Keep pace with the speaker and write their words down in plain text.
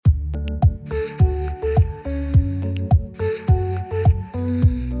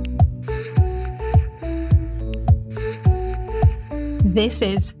This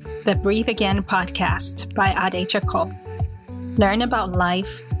is the Breathe Again podcast by Ade Chakol. Learn about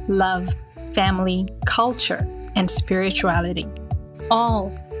life, love, family, culture, and spirituality,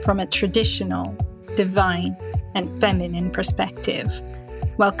 all from a traditional, divine, and feminine perspective.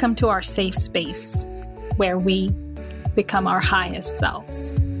 Welcome to our safe space where we become our highest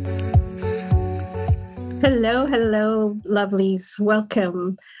selves. Hello, lovelies.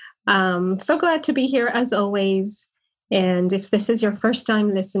 Welcome. So glad to be here as always. And if this is your first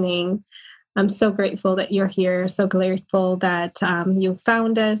time listening, I'm so grateful that you're here. So grateful that you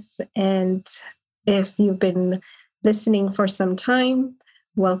found us. And if you've been listening for some time,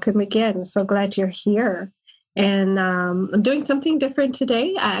 welcome again. So glad you're here. And I'm doing something different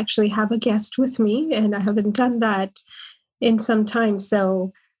today. I actually have a guest with me, and I haven't done that in some time.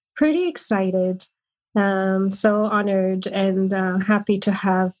 So pretty excited. So honored and happy to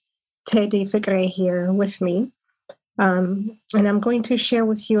have Teddy Fikre here with me. And I'm going to share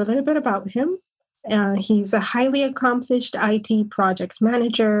with you a little bit about him. He's a highly accomplished IT project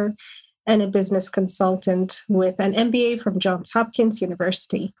manager and a business consultant with an MBA from Johns Hopkins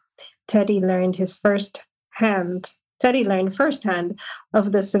University. Teddy learned firsthand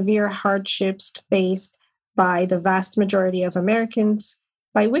of the severe hardships faced by the vast majority of Americans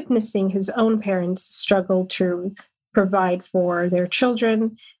by witnessing his own parents struggle to provide for their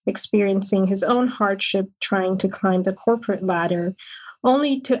children, experiencing his own hardship trying to climb the corporate ladder,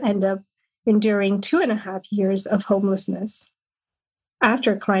 only to end up enduring 2.5 years of homelessness.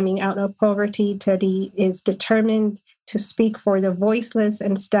 After climbing out of poverty, Teddy is determined to speak for the voiceless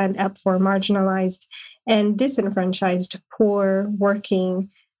and stand up for marginalized and disenfranchised, poor, working,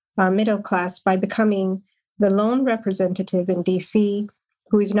 middle class by becoming the lone representative in DC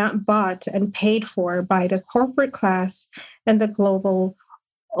who is not bought and paid for by the corporate class and the global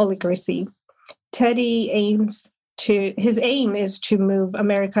oligarchy. His aim is to move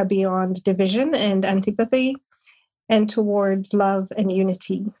America beyond division and antipathy and towards love and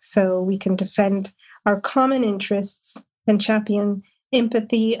unity, so we can defend our common interests and champion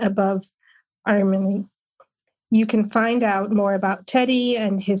empathy above harmony. You can find out more about Teddy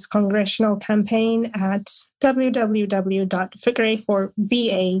and his congressional campaign at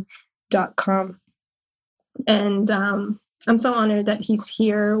www.fikreforva.com. And I'm so honored that he's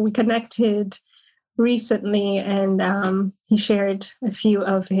here. We connected recently, and he shared a few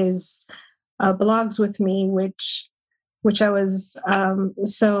of his blogs with me, which I was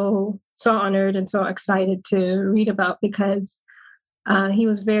so honored and so excited to read about, because he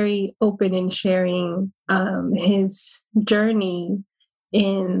was very open in sharing his journey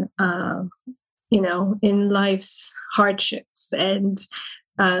in life's hardships and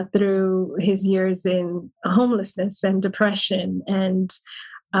through his years in homelessness and depression. And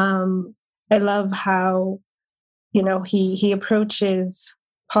I love how, he approaches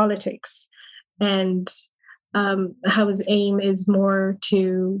politics, and how his aim is more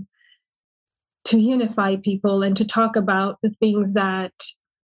to unify people and to talk about the things that,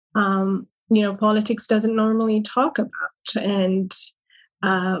 politics doesn't normally talk about. And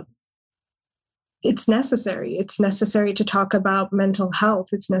it's necessary. It's necessary to talk about mental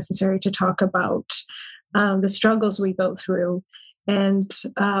health. It's necessary to talk about the struggles we go through. And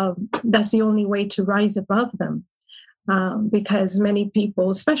that's the only way to rise above them. Because many people,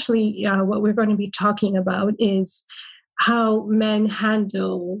 especially what we're going to be talking about, is how men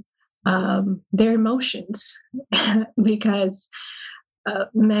handle their emotions, because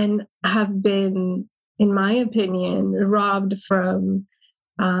men have been, in my opinion, robbed from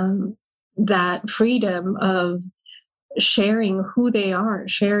that freedom of sharing who they are,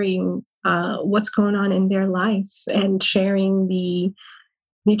 sharing what's going on in their lives, and sharing the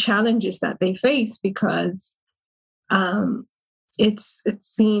challenges that they face, because it's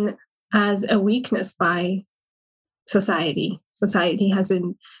seen as a weakness by society. Society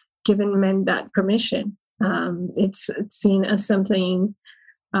hasn't given men that permission. It's seen as something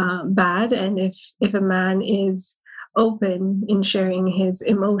bad. And if a man is open in sharing his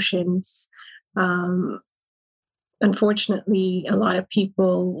emotions, unfortunately, a lot of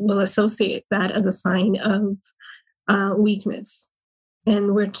people will associate that as a sign of weakness.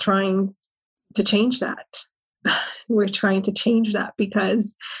 And we're trying to change that. We're trying to change that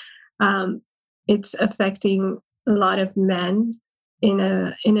because it's affecting a lot of men in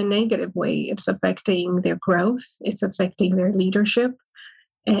a negative way. It's affecting their growth. It's affecting their leadership,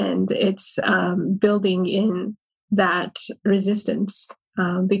 and it's building in that resistance.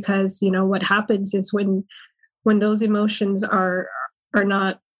 Because what happens is when those emotions are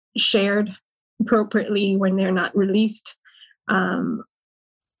not shared appropriately, when they're not released,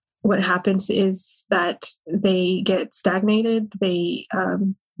 what happens is that they get stagnated.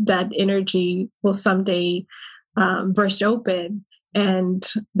 That energy will someday burst open, and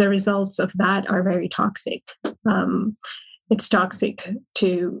the results of that are very toxic. It's toxic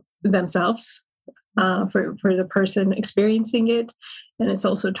to themselves, for the person experiencing it, and it's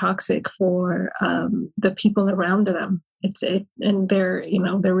also toxic for the people around them. And their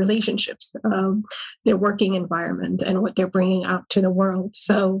relationships, their working environment, and what they're bringing out to the world.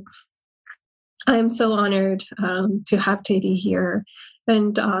 So I am so honored to have Teddy here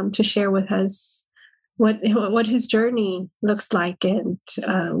and to share with us what his journey looks like, and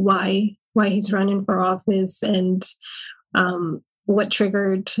why he's running for office, and what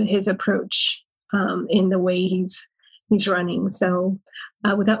triggered his approach in the way he's running. So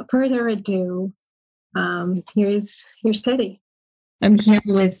without further ado, here's Teddy. I'm here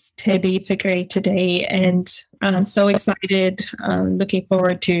with Teddy Fikre today, and I'm so excited. Looking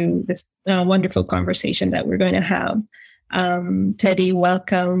forward to this wonderful conversation that we're going to have. Teddy,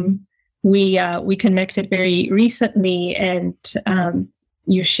 welcome. We connected very recently, and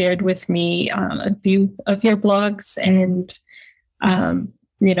you shared with me a few of your blogs, and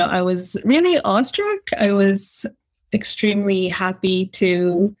I was really awestruck. I was extremely happy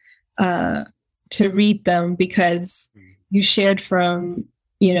to read them, because you shared from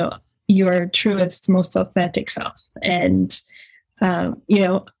your truest, most authentic self, and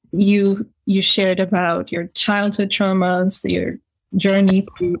you shared about your childhood traumas, your journey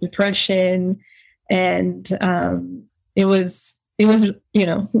through depression, and it was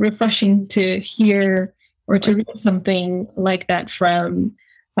refreshing to hear or to read something like that from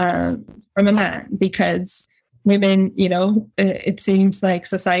a man, because women, it seems like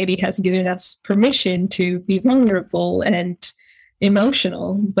society has given us permission to be vulnerable and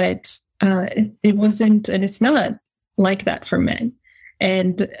emotional, but it wasn't, and it's not like that for men.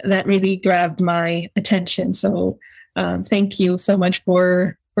 And that really grabbed my attention. So thank you so much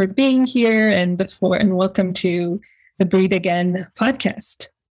for being here, and welcome to the Breathe Again podcast.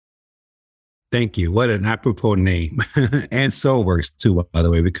 Thank you. What an apropos name. And Soul Works too, by the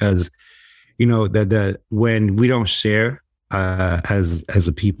way, because when we don't share as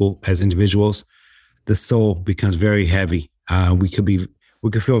a people, as individuals, the soul becomes very heavy. We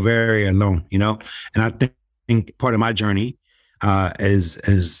could feel very alone, and I think part of my journey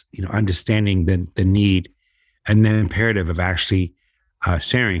is understanding the need and the imperative of actually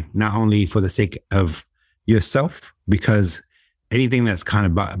sharing, not only for the sake of yourself, because anything that's kind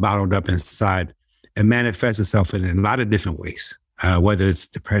of bottled up inside, it manifests itself in a lot of different ways. Whether it's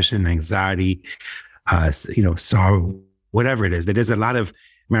depression, anxiety, sorrow, whatever it is, there's a lot of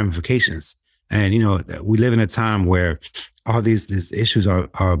ramifications. And, we live in a time where all these issues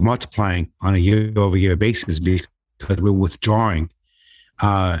are multiplying on a year-over-year basis, because we're withdrawing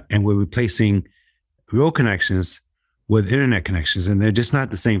and we're replacing real connections with internet connections, and they're just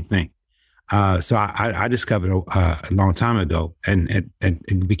not the same thing. So I discovered a long time ago, and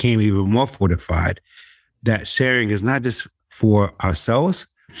it became even more fortified, that sharing is not just for ourselves,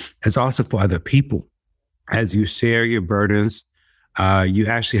 it's also for other people. As you share your burdens, you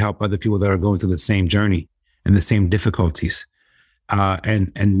actually help other people that are going through the same journey and the same difficulties.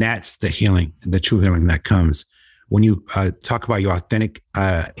 And that's the healing, the true healing that comes when you talk about your authentic,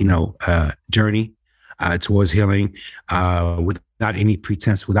 journey towards healing, without any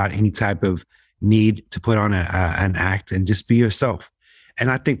pretense, without any type of need to put on an act, and just be yourself. And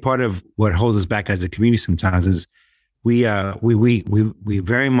I think part of what holds us back as a community sometimes is we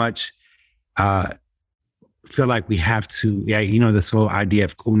very much feel like we have to, this whole idea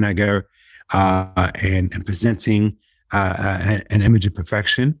of Kumnagar and presenting an image of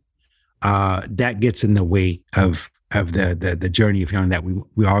perfection, that gets in the way of the journey of healing that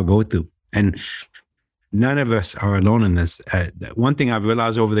we all go through. And none of us are alone in this. One thing I've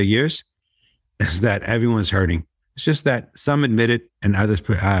realized over the years is that everyone's hurting. It's just that some admit it and others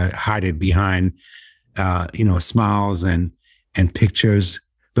hide it behind smiles and pictures.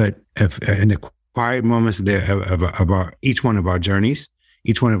 But if in the quiet moments of each one of our journeys,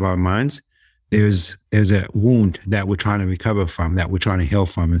 each one of our minds, there's a wound that we're trying to recover from, that we're trying to heal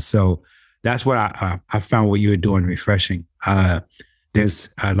from. And so that's what I found what you were doing refreshing. There's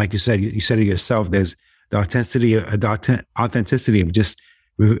like you said it yourself, there's the authenticity of just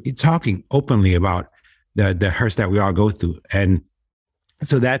talking openly about the hurts that we all go through. And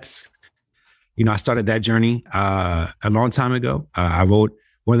so that's, I started that journey a long time ago. I wrote,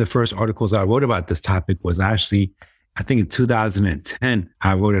 one of the first articles I wrote about this topic was actually, I think in 2010,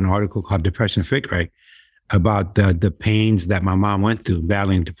 I wrote an article called Depression Fikre about the pains that my mom went through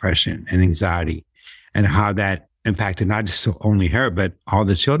battling depression and anxiety, and how that impacted not just only her, but all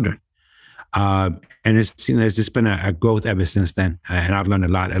the children. And it's just been a growth ever since then. And I've learned a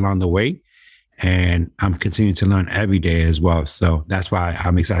lot along the way. And I'm continuing to learn every day as well. So that's why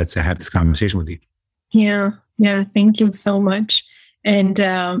I'm excited to have this conversation with you. Yeah. Thank you so much.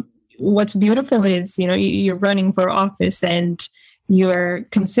 And what's beautiful is, you're running for office and you're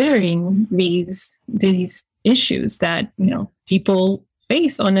considering these issues that, people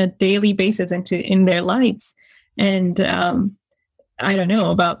face on a daily basis in their lives. And I don't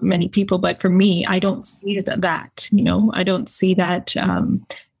know about many people, but for me, I don't see that, I don't see that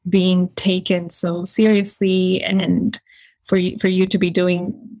being taken so seriously. And for you to be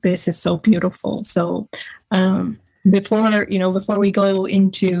doing this is so beautiful. So before we go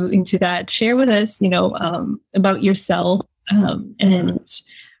into that, share with us, about yourself and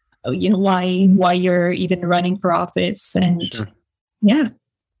why you're even running for office. And Sure. Yeah.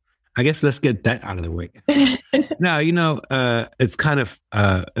 I guess let's get that out of the way. Now, it's kind of,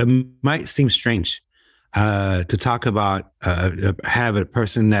 it might seem strange to talk about, have a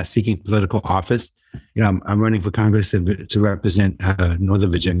person that's seeking political office. I'm running for Congress to represent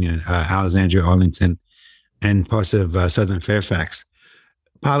Northern Virginia, Alexandria, Arlington, and parts of Southern Fairfax.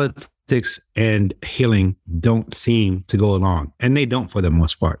 Politics and healing don't seem to go along, and they don't for the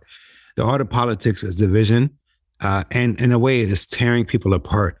most part. The art of politics is division, and in a way, it is tearing people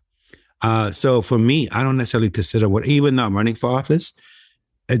apart. So for me, I don't necessarily consider even though I'm running for office,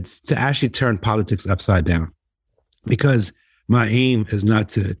 it's to actually turn politics upside down, because my aim is not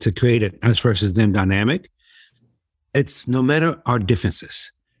to create an us versus them dynamic. It's no matter our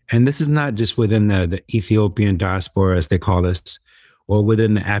differences. And this is not just within the Ethiopian diaspora, as they call us, or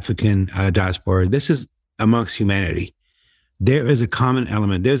within the African diaspora. This is amongst humanity. There is a common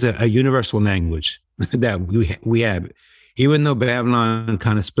element. There's a universal language that we have. Even though Babylon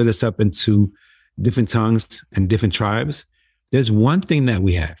kind of split us up into different tongues and different tribes, there's one thing that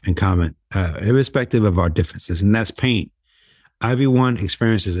we have in common, irrespective of our differences, and that's pain. Everyone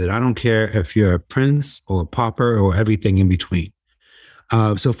experiences it. I don't care if you're a prince or a pauper or everything in between.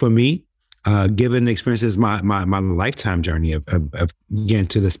 So for me, given the experiences, my lifetime journey of getting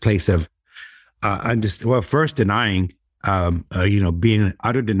to this place of first denying, being in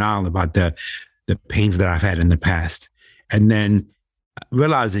utter denial about the pains that I've had in the past, and then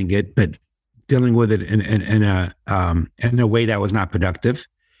realizing it, but dealing with it in a way that was not productive,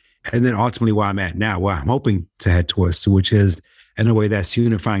 and then ultimately where I'm at now, where I'm hoping to head towards, which is in a way that's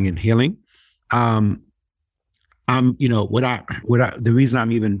unifying and healing. The reason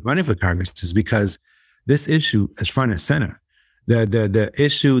I'm even running for Congress is because this issue is front and center. The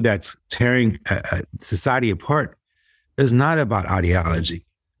issue that's tearing society apart is not about ideology.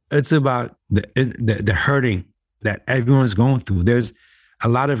 It's about the hurting that everyone's going through. There's a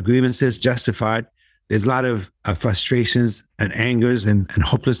lot of grievances justified. There's a lot of frustrations and angers and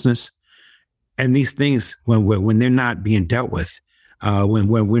hopelessness. And these things, when they're not being dealt with, when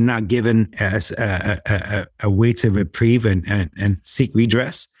we're not given as a way to reprieve and seek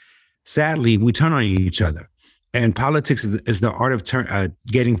redress, sadly, we turn on each other. And politics is the art of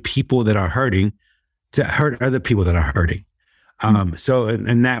getting people that are hurting to hurt other people that are hurting. So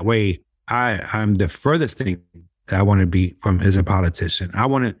in that way, I'm the furthest thing that I want to be from as a politician.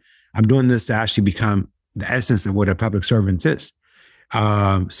 I'm doing this to actually become the essence of what a public servant is.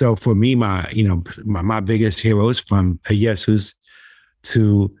 So for me, my biggest heroes, from Jesus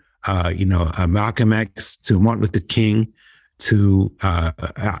to Malcolm X, to Martin Luther King, to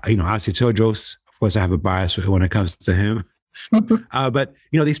Asa Tewodros. Of course, I have a bias when it comes to him. But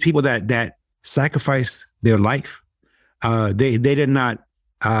these people that sacrificed their life, they did not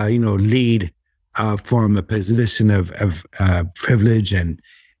lead from a position of privilege and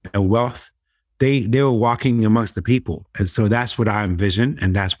wealth. They were walking amongst the people. And so that's what I envision,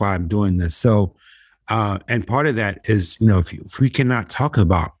 and that's why I'm doing this. So, and part of that is, if we cannot talk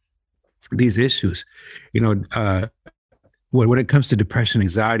about these issues, when it comes to depression,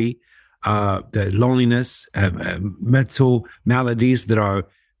 anxiety, the loneliness, mental maladies that are,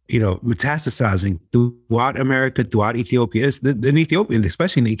 metastasizing throughout America, throughout Ethiopia, in Ethiopia,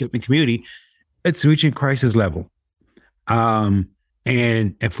 especially in the Ethiopian community, it's reaching crisis level. And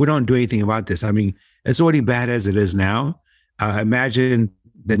if we don't do anything about this, it's already bad as it is now. Imagine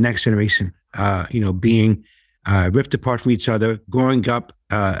the next generation, being ripped apart from each other, growing up,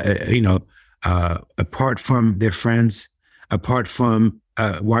 apart from their friends, apart from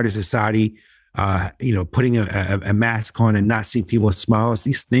wider society, putting a mask on and not seeing people's smiles.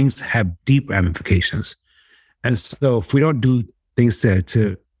 These things have deep ramifications. And so if we don't do things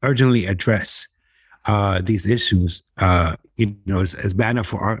to urgently address these issues, it's bad enough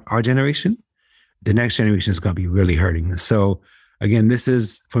for our generation. the next generation is going to be really hurting. So again,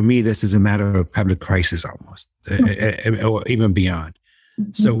 for me, this is a matter of public crisis almost, or even beyond.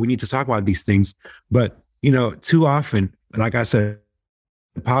 So we need to talk about these things. But, too often, like I said,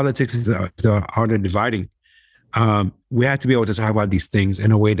 politics is the art of dividing. We have to be able to talk about these things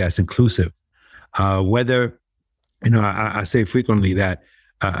in a way that's inclusive. Whether, I say frequently that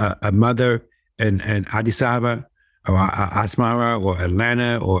a mother in Addis Ababa or Asmara or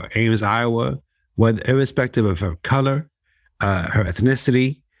Atlanta or Ames, Iowa, whether irrespective of her color, her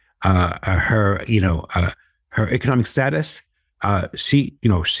ethnicity, her economic status, she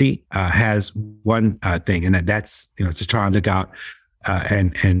has one thing, and that's to try and look out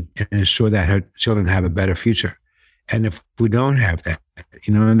and ensure that her children have a better future. And if we don't have that,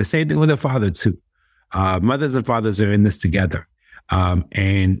 and the same thing with a father too. Mothers and fathers are in this together,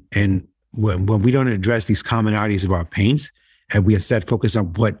 and when we don't address these commonalities of our pains, and we instead focus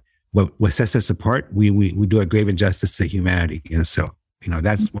on what sets us apart, we do a grave injustice to humanity. And so,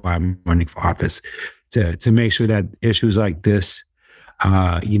 that's why I'm running for office, to make sure that issues like this,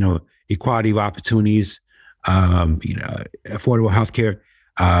 equality of opportunities, affordable healthcare,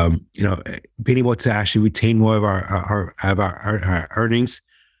 being able to actually retain more of our earnings,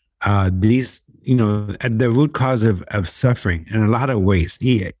 these, at the root cause of suffering in a lot of ways,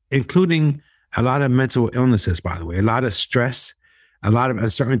 including a lot of mental illnesses, by the way, a lot of stress, a lot of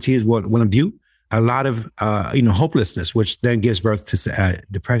uncertainties, what abuse, a lot of, hopelessness, which then gives birth to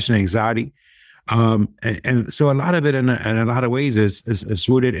depression, anxiety. And so a lot of it in a lot of ways is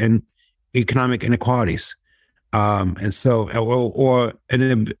rooted in economic inequalities. And so, for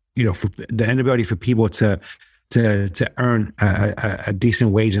the inability for people to earn a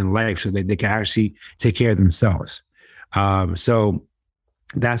decent wage in life so that they can actually take care of themselves. So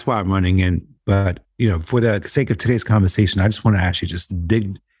that's why I'm running in. But, for the sake of today's conversation, I just want to actually just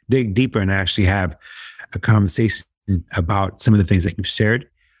dig deeper and actually have a conversation about some of the things that you've shared.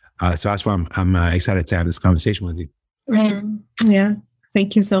 So that's why I'm excited to have this conversation with you. Yeah.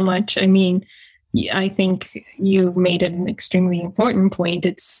 Thank you so much. I mean, I think you made an extremely important point.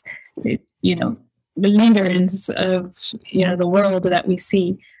 The leaders of, the world that we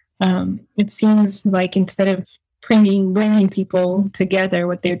see, it seems like instead of bringing people together,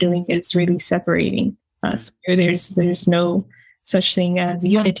 what they're doing is really separating us. There's no such thing as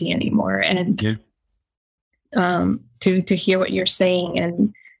unity anymore. And to hear what you're saying,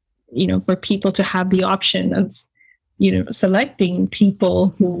 and for people to have the option of selecting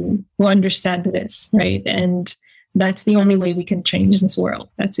people who understand this, right? And that's the only way we can change this world.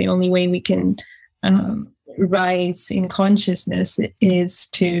 That's the only way we can rise in consciousness, is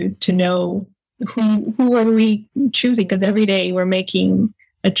to know who are we choosing, because every day we're making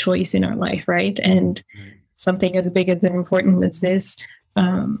a choice in our life, right? And something as big and important as this,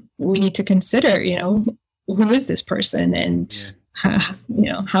 we need to consider, who is this person, and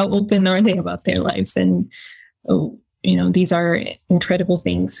how open are they about their lives? And these are incredible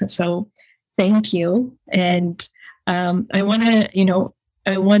things. So thank you. And I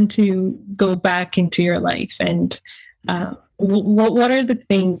want to go back into your life, and what are the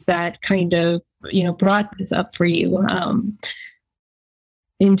things that kind of brought this up for you,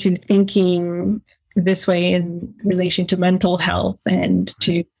 into thinking this way in relation to mental health and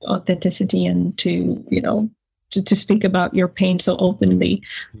to authenticity, and to speak about your pain so openly.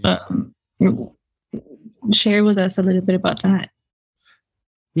 Share with us a little bit about that.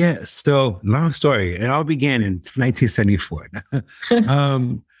 Yeah. So long story. It all began in 1974.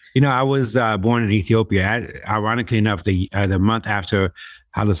 I was born in Ethiopia. Ironically enough, the month after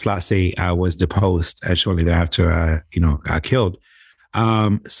Haile Selassie was deposed, shortly thereafter, killed.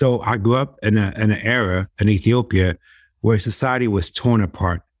 So I grew up in an era in Ethiopia where society was torn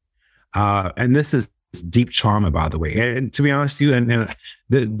apart. And this is deep trauma, by the way. And to be honest with you,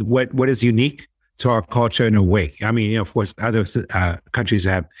 and what is unique to our culture in a way, I mean, of course, other countries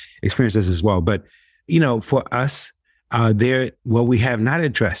have experienced this as well. But, for us, what we have not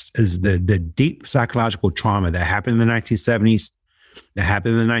addressed is the deep psychological trauma that happened in the 1970s, that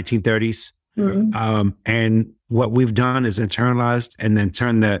happened in the 1930s. Mm-hmm. And what we've done is internalized and then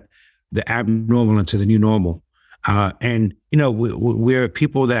turned the abnormal into the new normal. We're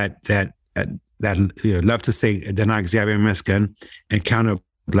people that love to say "Danach Xavier Meskin" and count our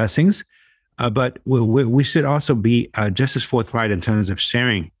blessings. But we should also be just as forthright in terms of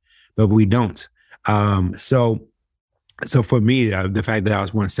sharing, but we don't. So for me, the fact that I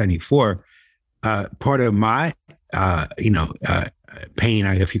was born in 74, part of my, pain,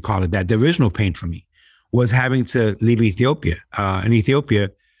 if you call it that, the original pain for me was having to leave Ethiopia. In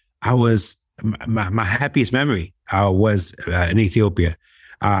Ethiopia, my happiest memory was in Ethiopia.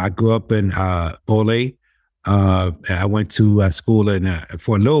 I grew up in Bole. I went to school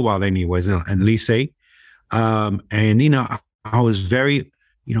for a little while, anyways, in Lycée. And I was very,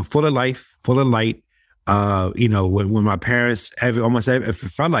 full of life, full of light. When my parents, it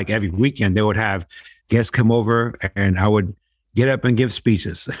felt like every weekend they would have guests come over, and I would get up and give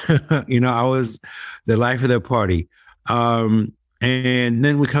speeches. I was the life of the party. And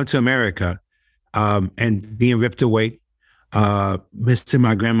then we come to America, and being ripped away, missing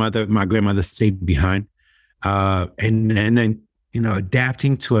my grandmother. My grandmother stayed behind, and then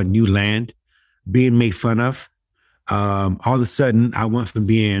adapting to a new land, being made fun of. All of a sudden, I went from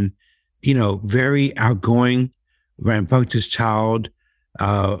being, very outgoing, rambunctious child,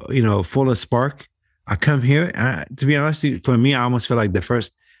 full of spark. I come here, to be honest, for me, I almost feel like the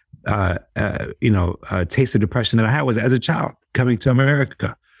first, taste of depression that I had was as a child coming to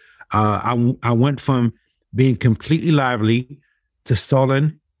America. I went from being completely lively to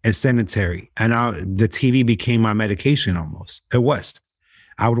sullen and sedentary. And the TV became my medication almost. It was.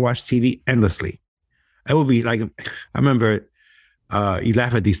 I would watch TV endlessly. It would be like, I remember, you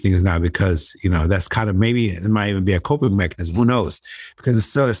laugh at these things now because, that's kind of, maybe it might even be a coping mechanism. Who knows? Because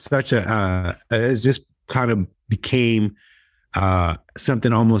it just kind of became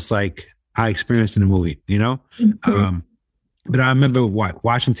something almost like I experienced in the movie, Mm-hmm. But I remember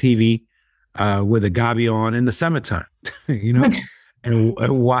watching TV with a gabi on in the summertime, and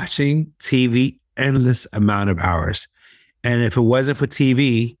watching TV endless amount of hours. And if it wasn't for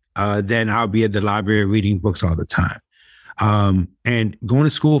TV, then I'll be at the library reading books all the time. And going to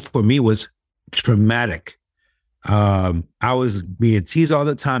school for me was traumatic. I was being teased all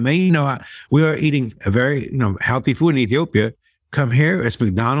the time. And, we were eating a very, healthy food in Ethiopia. Come here, it's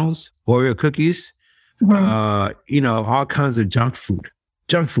McDonald's, Oreo cookies, mm-hmm. All kinds of junk food,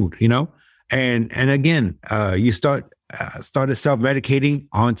 and again, you started self-medicating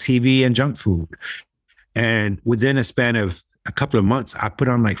on TV and junk food. And within a span of a couple of months, I put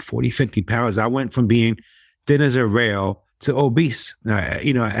on like 40, 50 pounds. I went from being thin as a rail to obese,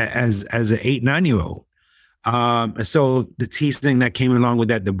 as an 8-9-year-old. So the teasing that came along with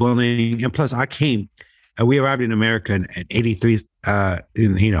that, the bullying, and plus we arrived in America in 83,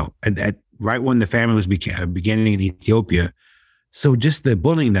 right when the family was beginning in Ethiopia. So just the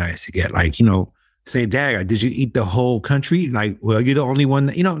bullying that I used to get, like, saying, Dad, did you eat the whole country? Like, well, you're the only one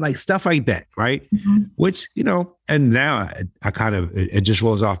that, like stuff like that, right? Mm-hmm. Which, and now I kind of, it just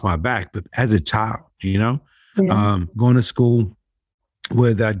rolls off my back. But as a child, going to school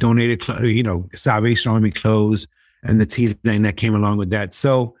with donated, Salvation Army clothes and the teasing that came along with that.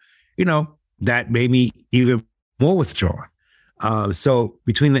 So, that made me even more withdrawn. So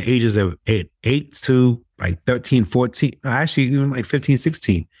between the ages of 8 to like 13, 14, actually even like 15,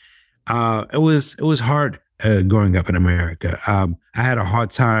 16, it was hard growing up in America. I had a hard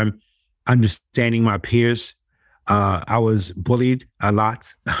time understanding my peers. I was bullied a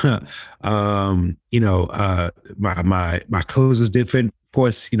lot. My clothes was different. Of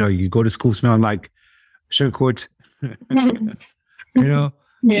course, you go to school smelling like sugar.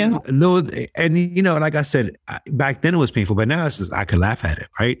 Yeah. And, like I said, back then it was painful, but now it's just, I could laugh at it.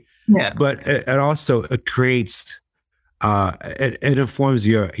 Right. Yeah. But it also, it creates, it informs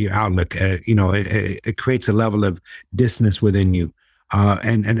your outlook. It creates a level of distance within you,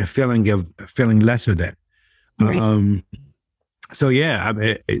 and a feeling of feeling lesser than. Right. So yeah,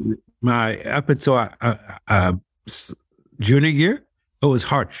 up until junior year, it was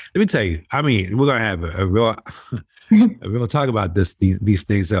hard. Let me tell you. I mean, we're gonna have a real talk about these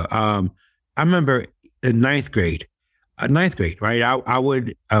things. So, I remember in ninth grade, right? I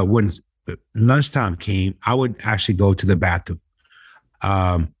would when lunchtime came, I would actually go to the bathroom,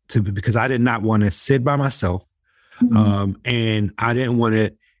 because I did not want to sit by myself, mm-hmm. And I didn't want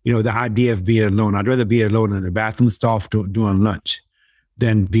to, the idea of being alone. I'd rather be alone in the bathroom stall during lunch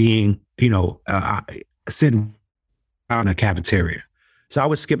than being, sitting out in a cafeteria. So I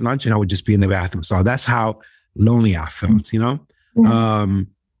would skip lunch and I would just be in the bathroom. So that's how lonely I felt, Mm-hmm.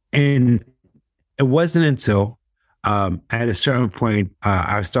 And it wasn't until at a certain point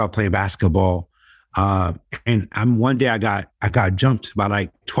I started playing basketball, and one day I got jumped by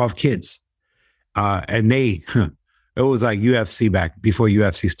like 12 kids, and it was like UFC back before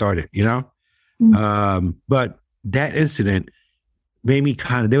UFC started, Mm-hmm. But that incident made me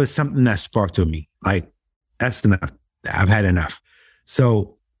there was something that sparked with me, like, that's enough. I've had enough.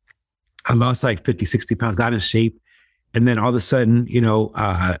 So I lost like 50, 60 pounds, got in shape. And then all of a sudden,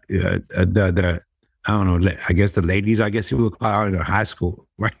 I don't know, I guess the ladies, you would call out in high school,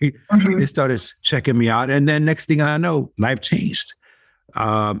 right? Mm-hmm. They started checking me out. And then next thing I know, life changed.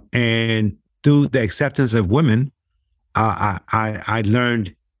 And through the acceptance of women, I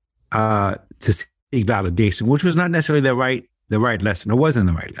learned to seek validation, which was not necessarily the right lesson. It wasn't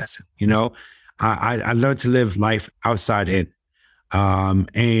the right lesson. You know, I learned to live life outside in,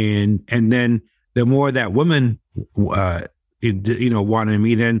 and then the more that women, wanted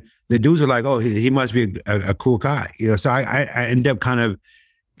me, then the dudes were like, oh, he must be a cool guy. You know, so I ended up kind of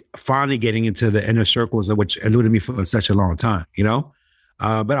finally getting into the inner circles of which eluded me for such a long time. You know.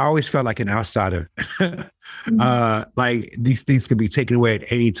 But I always felt like an outsider. Like these things could be taken away at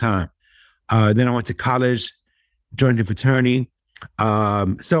any time. Then I went to college, joined the fraternity.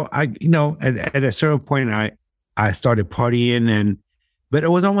 So at a certain point, I started partying, but it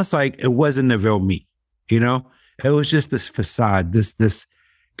was almost like it wasn't the real me. You know, it was just this facade, this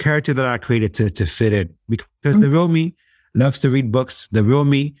character that I created to fit in. Because the real me loves to read books. The real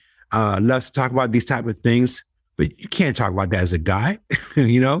me loves to talk about these type of things. But you can't talk about that as a guy,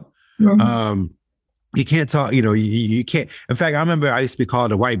 you know? Mm-hmm. You can't talk, you can't. In fact, I remember I used to be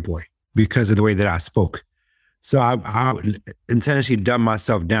called a white boy because of the way that I spoke. So I intentionally dumbed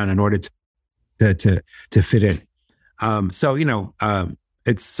myself down in order to fit in.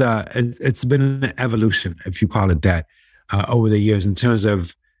 It's been an evolution, if you call it that, over the years in terms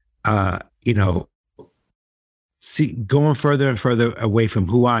of, going further and further away from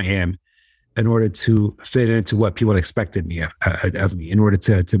who I am, in order to fit into what people expected of me, in order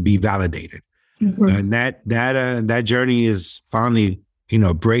to be validated. Mm-hmm. And that journey is finally,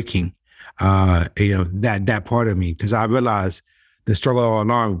 breaking, that part of me, because I realized the struggle all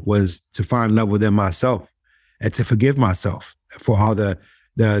along was to find love within myself and to forgive myself for all the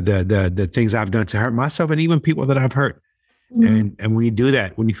things I've done to hurt myself and even people that I've hurt. Mm-hmm. And when you do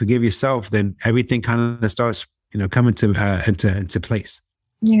that, when you forgive yourself, then everything kind of starts, coming into place.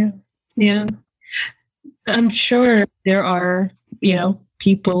 Yeah. Yeah. I'm sure there are,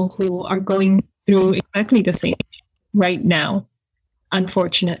 people who are going through exactly the same right now,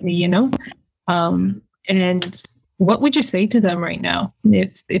 unfortunately, and what would you say to them right now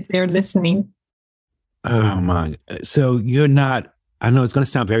if they're listening? Oh my. So you're not, I know it's going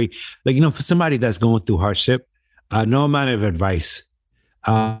to sound very for somebody that's going through hardship, no amount of advice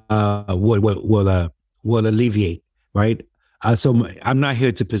will alleviate, right? So I'm not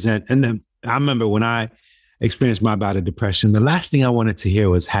here to present. And then I remember when I experienced my bout of depression, the last thing I wanted to hear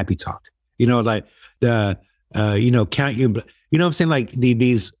was happy talk. Like count your, what I'm saying? Like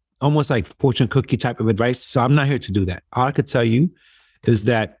these almost like fortune cookie type of advice. So I'm not here to do that. All I could tell you is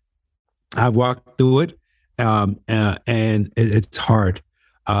that I've walked through it, and it's hard,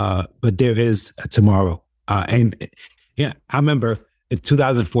 but there is a tomorrow. I remember in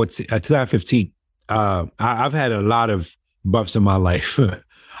 2015, I've had a lot of bumps in my life.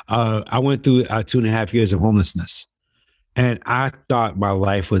 I went through 2.5 years of homelessness, and I thought my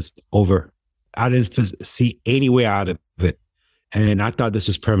life was over. I didn't see any way out of it, and I thought this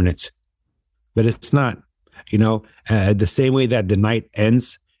was permanent, but it's not. The same way that the night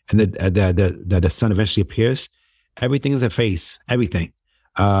ends and the sun eventually appears, everything is a phase. Everything,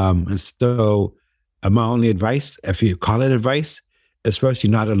 and so my only advice, if you call it advice, is first,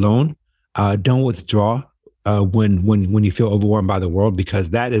 you're not alone. Don't withdraw when you feel overwhelmed by the world, because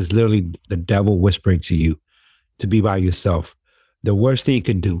that is literally the devil whispering to you to be by yourself. The worst thing you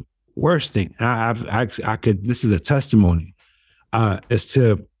can do, I could, this is a testimony, is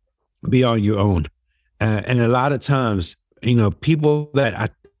to be on your own. And a lot of times, people that I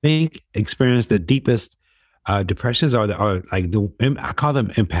think experience the deepest depressions are I call them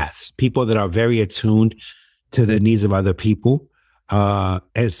empaths, people that are very attuned to the needs of other people.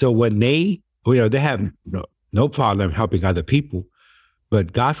 And so when they have no problem helping other people,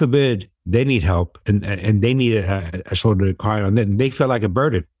 but God forbid they need help and they need a shoulder to cry on, then they feel like a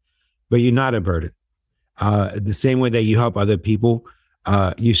burden, but you're not a burden. The same way that you help other people,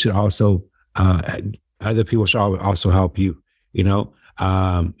 you should also, other people should also help you,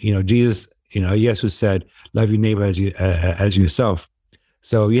 Jesus, Jesus said, love your neighbor as yourself.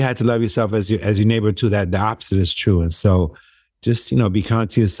 So you had to love yourself as your neighbor too. That the opposite is true. And so just, be kind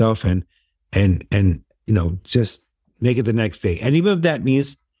to yourself and just make it the next day. And even if that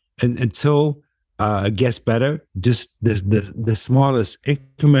means until it gets better, just the smallest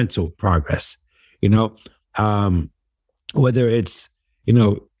incremental progress, whether it's,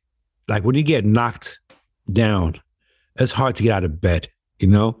 like when you get knocked down, it's hard to get out of bed,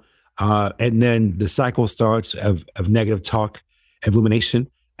 and then the cycle starts of negative talk, and rumination,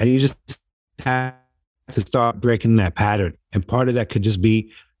 and you just have to start breaking that pattern. And part of that could just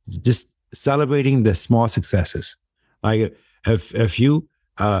be just celebrating the small successes. Like if you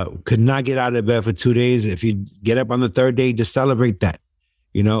could not get out of bed for 2 days, if you get up on the third day, just celebrate that.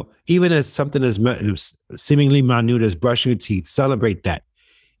 even as something as seemingly minute as brushing your teeth, celebrate that.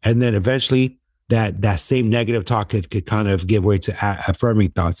 And then eventually that same negative talk could kind of give way to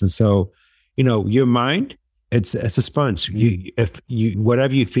affirming thoughts. And so, your mind, it's a sponge.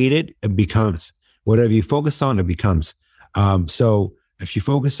 Whatever you feed it, it becomes. Whatever you focus on, it becomes. So if you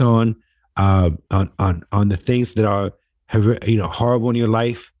focus on the things that are, horrible in your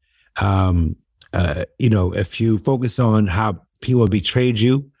life, if you focus on how people betrayed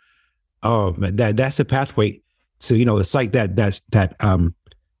you, that's a pathway to, it's like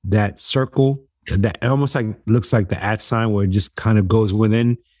that circle that almost like looks like the @ sign where it just kind of goes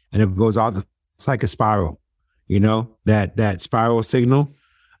within and it goes out. It's like a spiral, that spiral signal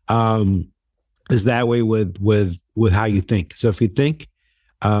is that way with how you think. So if you think,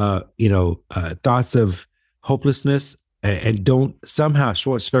 thoughts of hopelessness and don't somehow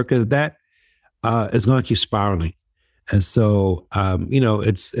short circuit that, it's going to keep spiraling. And so,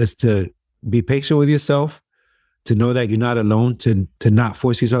 it's to be patient with yourself, to know that you're not alone, to not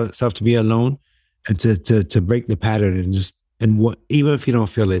force yourself to be alone, and to break the pattern even if you don't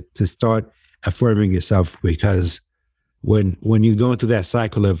feel it, to start affirming yourself, because when you're going through that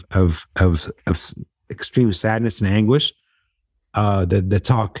cycle of extreme sadness and anguish, the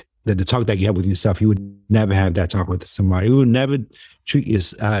talk that you have with yourself, you would never have that talk with somebody. You would never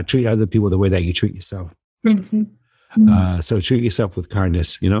treat other people the way that you treat yourself. Mm-hmm. So treat yourself with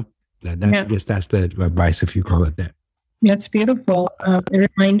kindness. I guess that's the advice, if you call it that. That's beautiful. It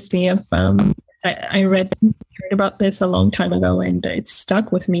reminds me of I heard about this a long time ago, and it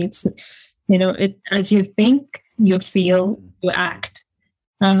stuck with me. It's as you think, you feel, you act.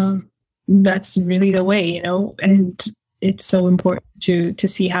 That's really the way, and it's so important to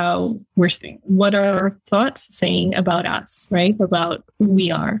see how what are our thoughts saying about us, right? About who we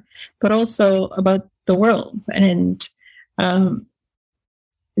are, but also about the world. And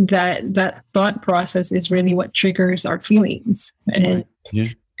that thought process is really what triggers our feelings. And,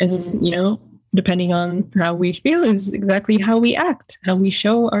 depending on how we feel is exactly how we act, how we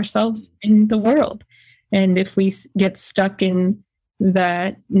show ourselves in the world. And if we get stuck in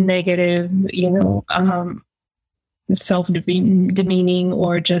that negative, self-demeaning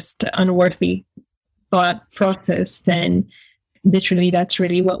or just unworthy thought process, then literally that's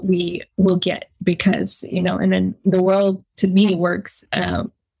really what we will get, because, and then the world to me works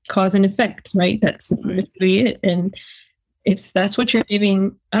cause and effect, right? That's literally it. And if that's what you're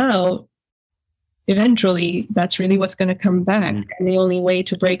giving out, eventually that's really what's going to come back. And the only way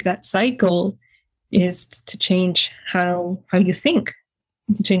to break that cycle is to change how you think,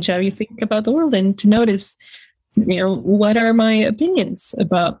 about the world, and to notice, what are my opinions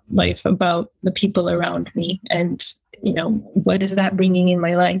about life, about the people around me, and, what is that bringing in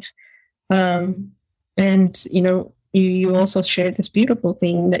my life? And, you also shared this beautiful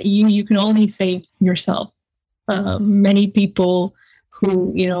thing that you can only save yourself. Many people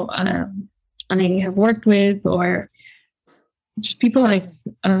who, I have worked with, or just people I've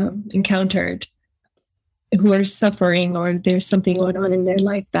encountered who are suffering, or there's something going on in their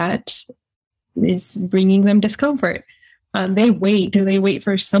life that is bringing them discomfort. They wait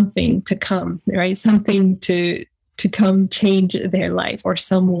for something to come, right? Something to come change their life, or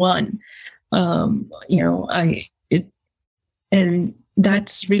someone, and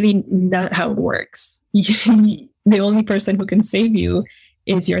that's really not how it works. The only person who can save you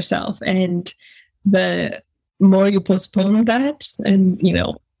is yourself. And the more you postpone that, and,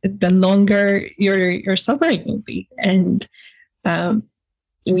 the longer your suffering will be. And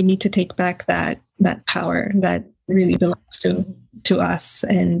we need to take back that power that really belongs to us.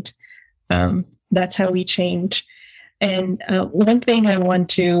 And that's how we change. And one thing I want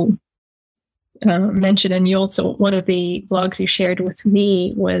to mention, and you also, one of the blogs you shared with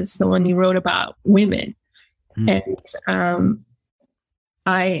me was the one you wrote about women. And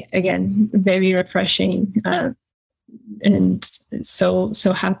again, very refreshing, and so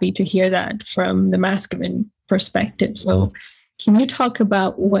happy to hear that from the masculine perspective. So can you talk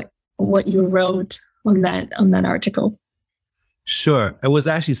about what you wrote on that article? Sure. It was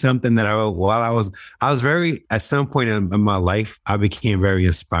actually something that I wrote while I was very, at some point in my life, I became very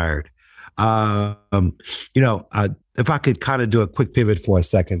inspired. If I could kind of do a quick pivot for a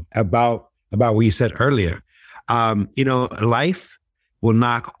second about what you said earlier, life will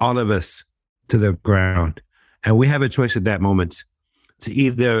knock all of us to the ground, and we have a choice at that moment to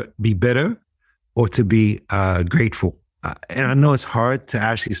either be bitter or to be grateful. And I know it's hard to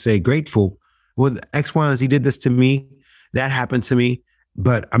actually say grateful. Well, X, Y, and Z did this to me. That happened to me.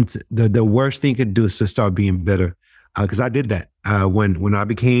 But the worst thing you could do is to start being bitter. Because I did that. When I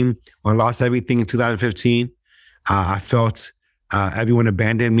lost everything in 2015, I felt Everyone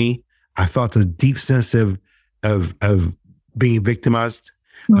abandoned me. I felt a deep sense of being victimized,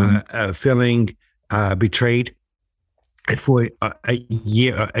 feeling betrayed. And for a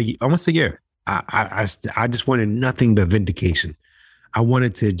year, almost a year, I just wanted nothing but vindication. I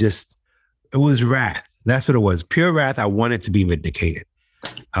wanted to it was wrath. That's what it was. Pure wrath. I wanted to be vindicated.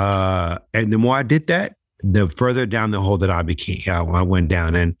 And the more I did that, the further down the hole that I went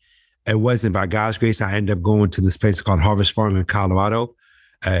down. And it wasn't by God's grace. I ended up going to this place called Harvest Farm in Colorado.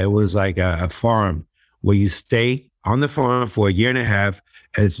 It was like a farm where you stay on the farm for a year and a half.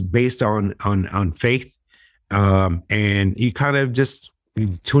 It's based on faith. And you kind of just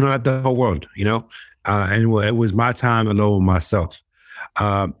tune out the whole world, and it was my time alone with myself.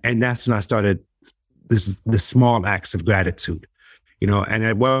 And that's when I started the small acts of gratitude, and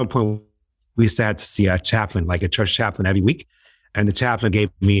at one point we used to have to see a chaplain, like a church chaplain every week. And the chaplain gave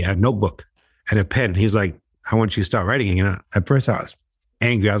me a notebook and a pen. He was like, I want you to start writing. At first I was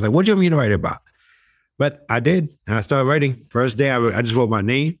angry. I was like, what do you want me to write about? But I did. And I started writing. First day, I just wrote my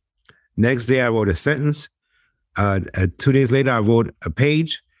name. Next day, I wrote a sentence. 2 days later, I wrote a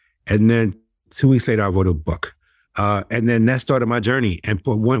page. And then 2 weeks later, I wrote a book. And then that started my journey. And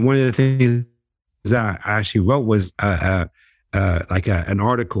one of the things that I actually wrote was like an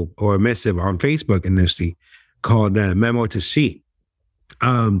article or a missive on Facebook initially called Memo to She.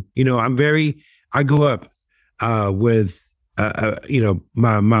 I grew up with,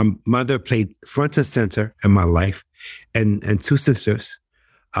 my mother played front and center in my life and two sisters.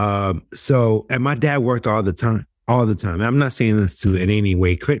 And my dad worked all the time. I'm not saying this to in any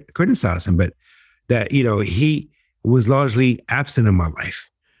way criticize him, but that, he was largely absent in my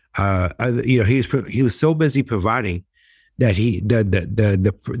life. He was so busy providing that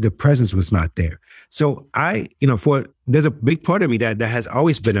the presence was not there. So there's a big part of me that has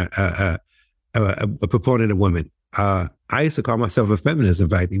always been a proponent of women. I used to call myself a feminist, in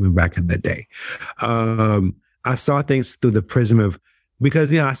fact, even back in the day. I saw things through the prism of,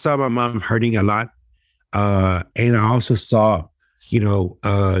 because, I saw my mom hurting a lot. And I also saw,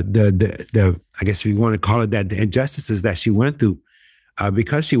 the I guess if you want to call it that, the injustices that she went through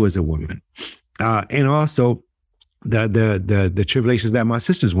because she was a woman. And also the tribulations that my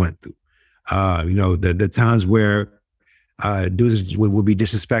sisters went through. The times where dudes would be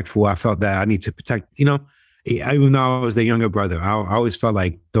disrespectful. I felt that I need to protect, even though I was the younger brother, I always felt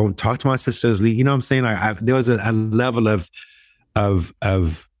like, don't talk to my sisters. You know what I'm saying? There was a level of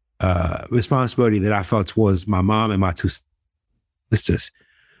responsibility that I felt towards my mom and my two sisters.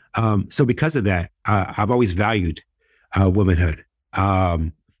 So because of that, I've always valued womanhood.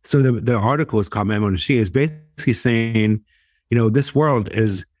 So the article is called Memo to She, is basically saying, this world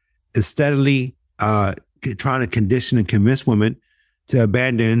is steadily trying to condition and convince women to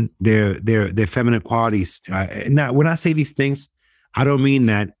abandon their feminine qualities. Now, when I say these things, I don't mean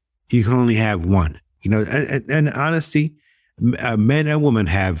that you can only have one. And honesty, men and women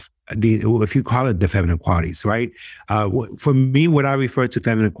have if you call it the feminine qualities, right? For me, what I refer to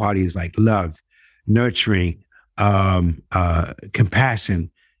feminine qualities like love, nurturing, compassion,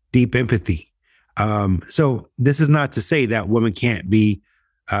 deep empathy. So this is not to say that women can't be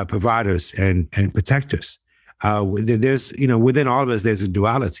providers and protectors. There's, within all of us, there's a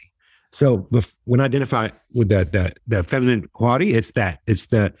duality. So when I identify with the feminine quality, it's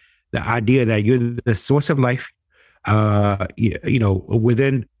the idea that you're the source of life.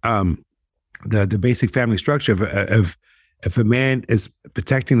 Within the basic family structure of if a man is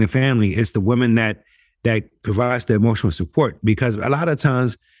protecting the family, it's the woman that provides the emotional support. Because a lot of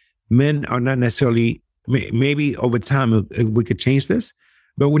times, men are not necessarily. Maybe over time we could change this,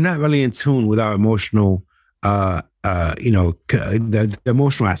 but we're not really in tune with our emotional, the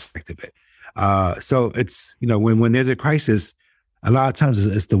emotional aspect of it. So it's when there's a crisis, a lot of times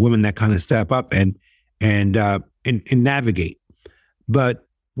it's the women that kind of step up and navigate. But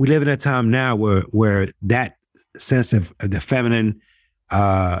we live in a time now where that sense of the feminine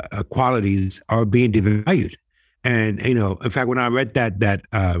qualities are being devalued. And, in fact, when I read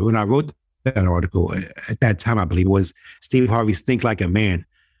when I wrote that article at that time, I believe it was Steve Harvey's Think Like a Man,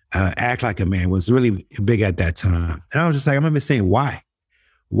 Act Like a Man was really big at that time. And I was just like, I remember saying, why?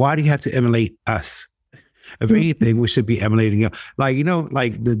 Why do you have to emulate us? If anything, we should be emulating,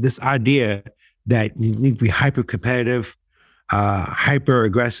 this idea that you need to be hyper competitive, hyper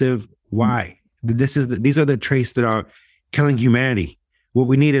aggressive. Why? These are the traits that are killing humanity. What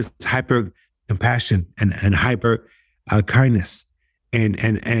we need is hyper compassion and hyper kindness and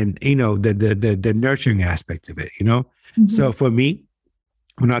the nurturing aspect of it. Mm-hmm. So for me,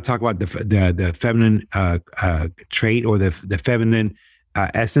 when I talk about the feminine trait or the feminine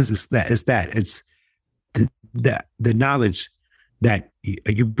essence, it's the knowledge that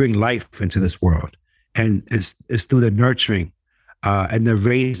you bring life into this world, and it's through the nurturing and the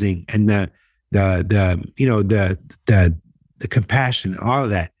raising and the compassion, all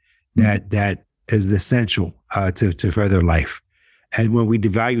of that is essential to further life. And when we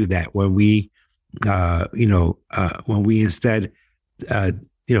devalue that, when we instead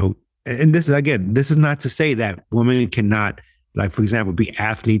and this is not to say that women cannot, like, for example, be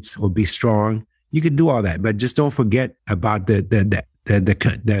athletes or be strong. You can do all that, but just don't forget about the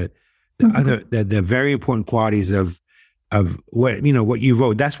very important qualities of what you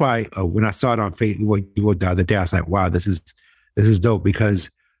wrote. That's why when I saw it on Facebook, what you wrote the other day, I was like, wow, this is dope, because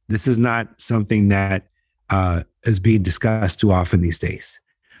this is not something that is being discussed too often these days.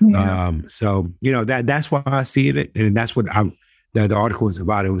 Yeah. So that's why I see it, and that's what the article was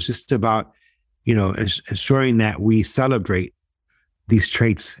about. It was just about ensuring that we celebrate these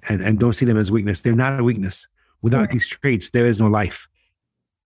traits and don't see them as weakness. They're not a weakness. Without these traits, there is no life.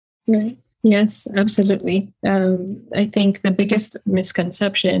 Right. Yes, absolutely. I think the biggest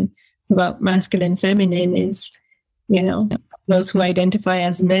misconception about masculine, feminine is, those who identify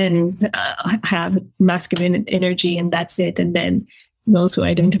as men have masculine energy and that's it. And then those who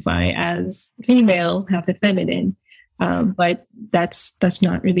identify as female have the feminine. But that's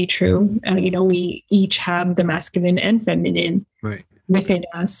not really true. We each have the masculine and feminine within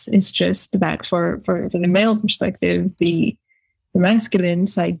us. It's just that for the male perspective, the masculine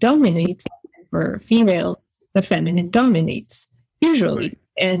side dominates. For female, the feminine dominates usually.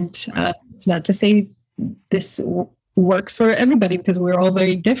 And it's not to say this works for everybody, because we're all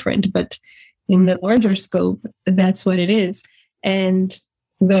very different, but in the larger scope, that's what it is. And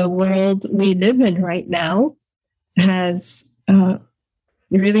the world we live in right now has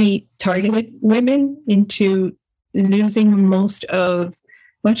really targeted women into losing much of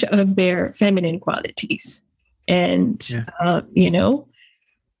their feminine qualities. And,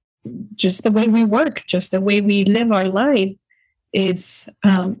 just the way we work, just the way we live our life is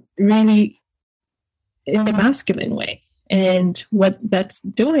really in the masculine way. And what that's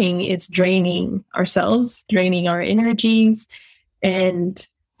doing is draining ourselves, draining our energies, and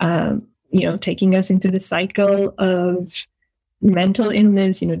taking us into the cycle of mental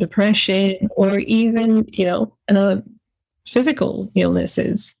illness, depression, or even, physical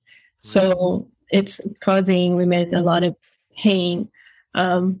illnesses. So it's causing women a lot of pain.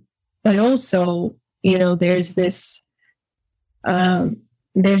 But also, there's this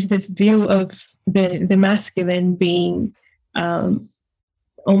view of the masculine being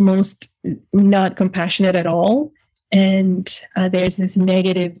almost not compassionate at all. And there's this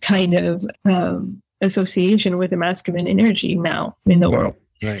negative kind of association with the masculine energy now in the world,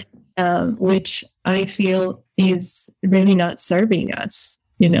 which I feel is really not serving us,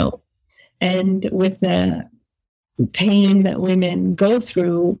 and with the pain that women go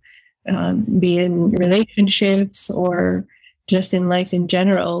through, be in relationships or just in life in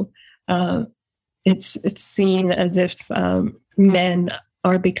general, it's seen as if men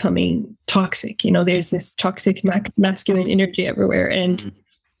are becoming toxic. There's this toxic masculine energy everywhere, and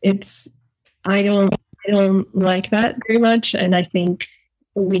I don't like that very much. And I think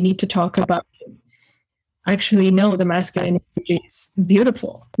we need to talk about it. Actually, no, the masculine energy is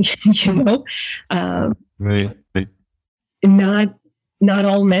beautiful. Right. Not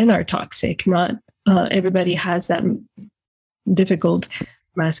all men are toxic. Not everybody has that difficult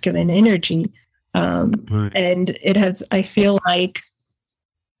masculine energy. And I feel like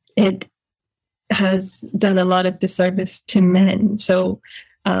it has done a lot of disservice to men. So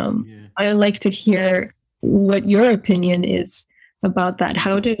I would like to hear what your opinion is about that.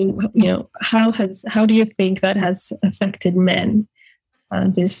 How do you think that has affected men?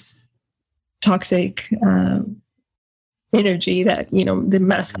 This toxic energy that, the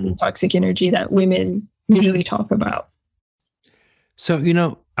masculine toxic energy that women usually talk about. So,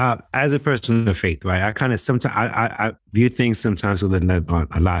 as a person of faith, right, I kind of sometimes I view things sometimes with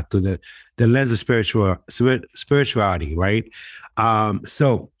a lot through the lens of spirituality, right? For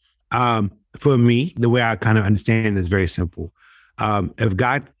me, the way I kind of understand it is very simple. If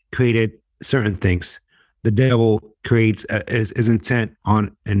God created certain things, the devil creates is intent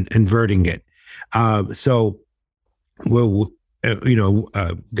on inverting it. God,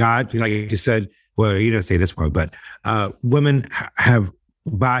 like you said, well, you don't say this part, but women have,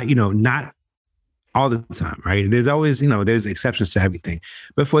 not all the time, right? There's always, there's exceptions to everything.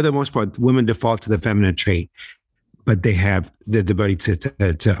 But for the most part, women default to the feminine trait, but they have the ability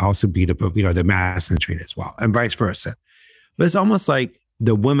to also be the masculine trait as well, and vice versa. But it's almost like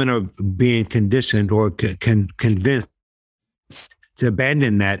the women are being conditioned or convinced to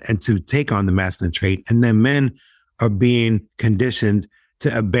abandon that and to take on the masculine trait. And then men are being conditioned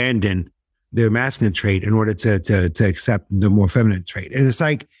to abandon their masculine trait in order to accept the more feminine trait. And it's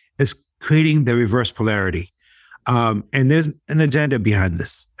like, it's creating the reverse polarity. And there's an agenda behind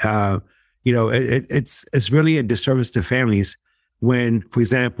this. It's really a disservice to families when, for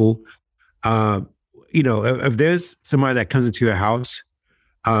example, if there's somebody that comes into your house,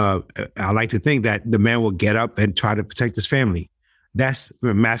 I like to think that the man will get up and try to protect his family. That's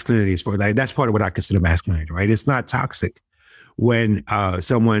what masculinity is for. Like, that's part of what I consider masculinity, right? It's not toxic when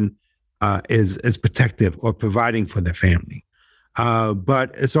someone is protective or providing for their family.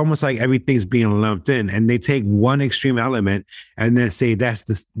 But it's almost like everything's being lumped in, and they take one extreme element and then say that's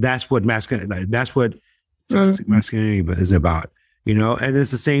what toxic masculinity is about, And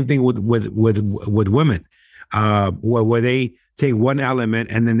it's the same thing with women, where they take one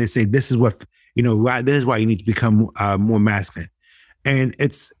element and then they say this is what this is why you need to become more masculine, and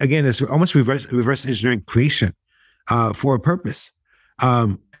it's almost reverse engineering creation for a purpose,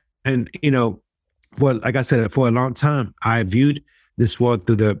 like I said, for a long time, I viewed this world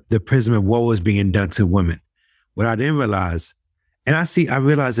through the prism of what was being done to women. What I didn't realize, and I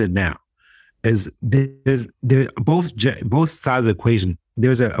realize it now, is there's both sides of the equation.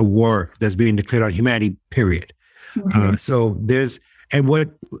 There's a war that's being declared on humanity, period. Mm-hmm. So there's, and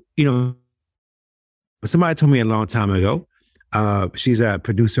somebody told me a long time ago, she's a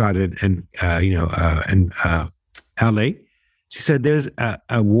producer out in LA. She said there's a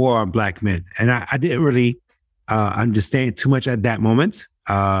war on Black men. And I didn't really understand too much at that moment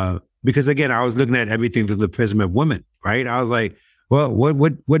because, again, I was looking at everything through the prism of women, right? I was like, well,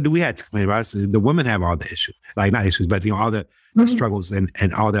 what do we have to complain about? The women have all the issues, like not issues, but all the struggles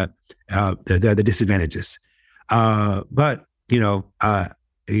and all the disadvantages. But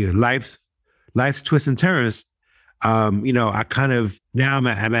life's twists and turns. I kind of now I'm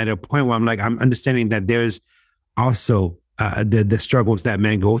at a point where I'm understanding that there's also the struggles that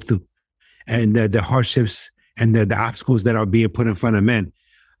men go through, and the hardships and the obstacles that are being put in front of men.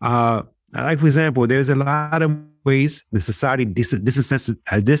 Like, for example, there's a lot of ways the society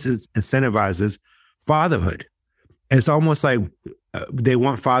disincentivizes fatherhood. And it's almost like they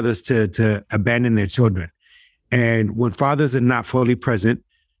want fathers to abandon their children. And when fathers are not fully present,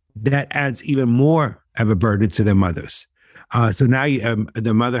 that adds even more of a burden to their mothers. So now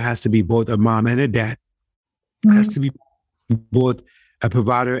the mother has to be both a mom and a dad, has to be both a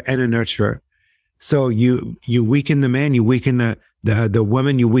provider and a nurturer. So you weaken the man, you weaken the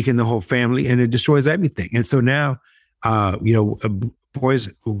woman, you weaken the whole family, and it destroys everything. And so now, boys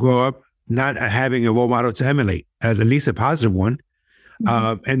will grow up not having a role model to emulate, at least a positive one.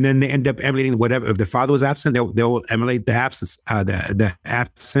 And then they end up emulating whatever. If the father was absent, they'll emulate the absence, the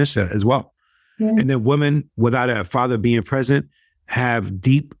absentia as well. Yeah. And then women without a father being present have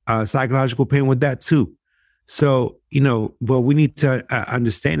deep psychological pain with that too. So, what we need to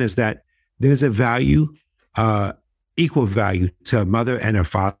understand is that there's a value, equal value to a mother and a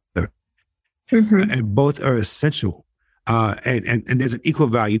father. Mm-hmm. And both are essential. And there's an equal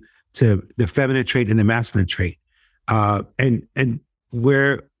value to the feminine trait and the masculine trait. And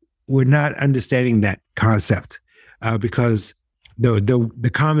we're not understanding that concept because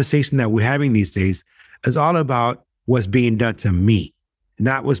the conversation that we're having these days is all about what's being done to me,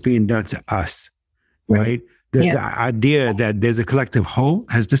 not what's being done to us, right? The idea that there's a collective whole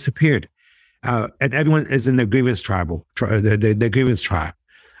has disappeared. And everyone is in the grievance the grievance tribe.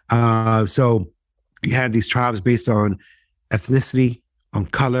 So you have these tribes based on ethnicity, on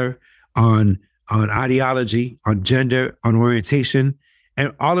color, on ideology, on gender, on orientation.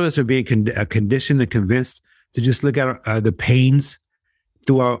 And all of us are being conditioned and convinced to just look at the pains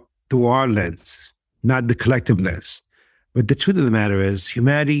through our lens, not the collective lens. But the truth of the matter is,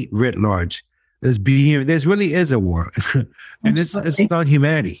 humanity writ large, there really is a war, and it's on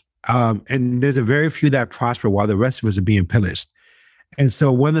humanity. And there's a very few that prosper while the rest of us are being pillaged. And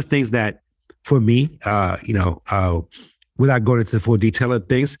so one of the things that, for me, without going into the full detail of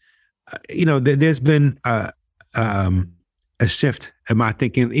things, there's been a shift in my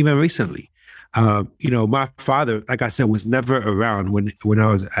thinking, even recently. My father, like I said, was never around when I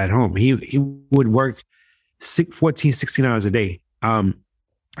was at home. He would work 14, 16 hours a day. And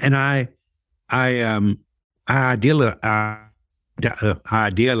I idealized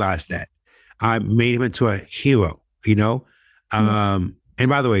that. I made him into a hero, And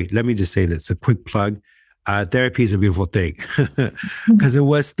by the way, let me just say this, a quick plug. Therapy is a beautiful thing because it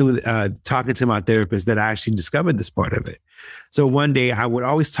was through talking to my therapist that I actually discovered this part of it. So one day I would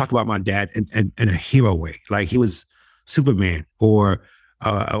always talk about my dad in a hero way, like he was Superman or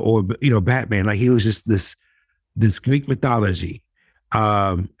Batman, like he was just this Greek mythology,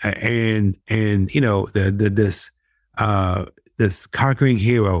 and this this conquering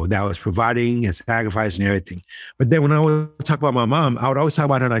hero that was providing and sacrificing everything. But then when I would talk about my mom, I would always talk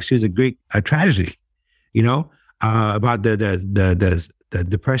about her like she was a tragedy, you know, about the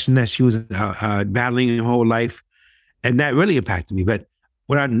depression that she was battling her whole life. And that really impacted me. But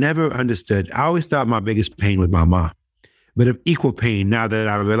what I never understood, I always thought my biggest pain was my mom. But of equal pain, now that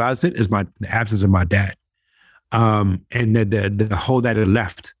I realize it, is the absence of my dad. And the hole that it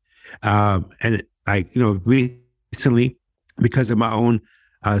left. And like, you know, recently, because of my own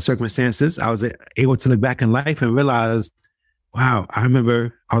circumstances, I was able to look back in life and realize, wow, I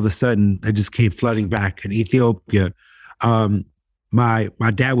remember all of a sudden it just came flooding back in Ethiopia. My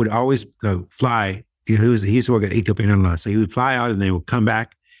dad would always fly. You know, he used to work at Ethiopian Airlines, so he would fly out and then would come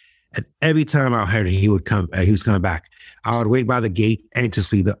back. And every time I heard it, he was coming back. I would wait by the gate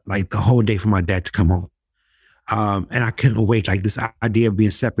anxiously, the whole day for my dad to come home. And I couldn't wait. Like, this idea of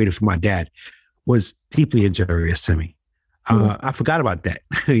being separated from my dad was deeply injurious to me. I forgot about that,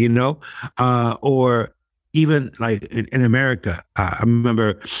 you know? Or even like in America, I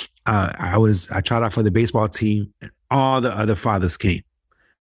remember I tried out for the baseball team and all the other fathers came.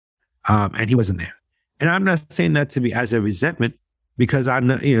 And he wasn't there. And I'm not saying that to be as a resentment, because I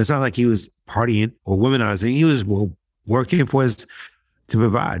know, you know, it's not like he was partying or womanizing. He was working to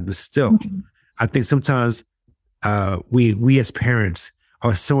provide. But still, I think sometimes we as parents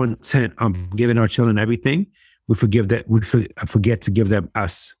are so intent on giving our children everything, we forget to give them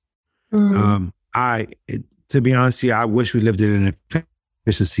us. To be honest with you, I wish we lived in an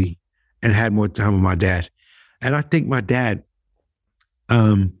efficiency and had more time with my dad. And I think my dad,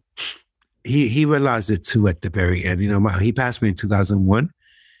 he realized it too at the very end. You know, he passed me in 2001.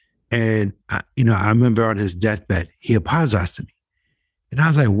 And, I remember on his deathbed, he apologized to me. And I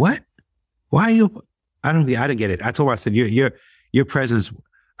was like, what? Why are you? I didn't get it. I told him, I said, your presence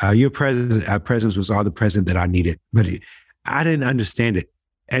was all the present that I needed. But I didn't understand it.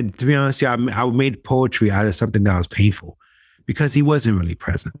 And to be honest, I made poetry out of something that was painful because he wasn't really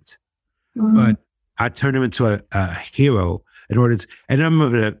present. But I turned him into a hero in order to, and I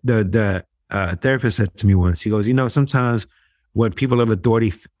remember the therapist said to me once, he goes, you know, sometimes when people of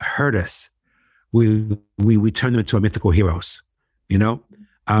authority hurt us, we turn them into mythical heroes, you know?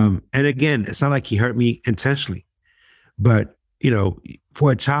 And again, it's not like he hurt me intentionally, but, you know,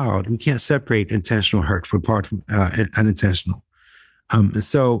 for a child, we can't separate intentional hurt from unintentional. And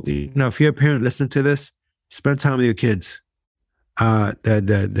so, you know, if you're a parent listening to this, spend time with your kids.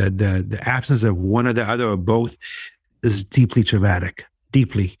 The absence of one or the other or both is deeply traumatic,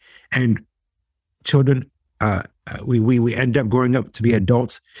 deeply. And children, we end up growing up to be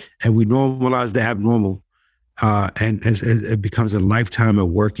adults, and we normalize the abnormal, and it becomes a lifetime of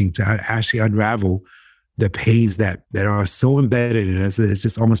working to actually unravel the pains that are so embedded in us that it's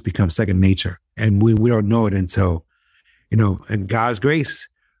just almost becomes second nature, and we don't know it until, you know, in God's grace.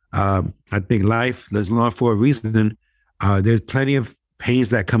 I think life is long for a reason. There's plenty of pains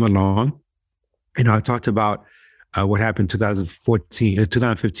that come along. You know, I talked about what happened in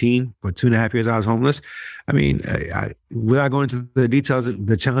 2015. For 2.5 years, I was homeless. I mean, without going into the details,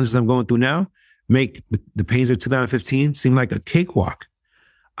 the challenges I'm going through now make the pains of 2015 seem like a cakewalk.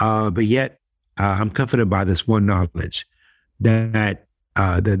 But yet, I'm comforted by this one knowledge that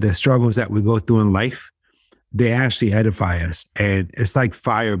the struggles that we go through in life, they actually edify us. And it's like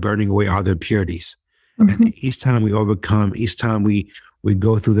fire burning away all the impurities. And each time we overcome, each time we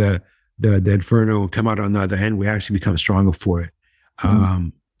go through the inferno and come out on the other end, we actually become stronger for it.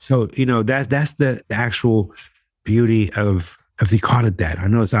 So, you know, that's the actual beauty of, if you call it that. I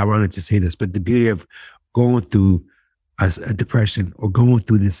know it's ironic to say this, but the beauty of going through a depression or going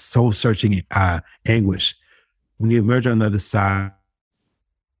through this soul-searching anguish. When you emerge on the other side,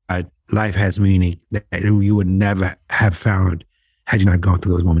 life has meaning that you would never have found had you not gone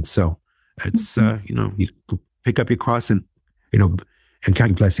through those moments. So it's, you know, you pick up your cross and, you know, and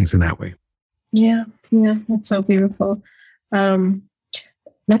count blessings in that way. Yeah. That's so beautiful.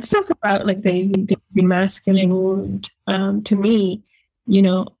 Let's talk about like the masculine wound. To me, you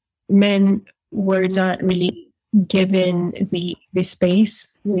know, men were not really given the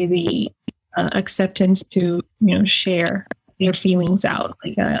space, the acceptance to, you know, share their feelings out.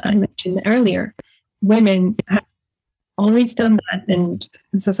 Like I mentioned earlier, women have always done that, and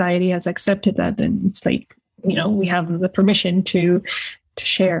society has accepted that. And it's like, you know, we have the permission to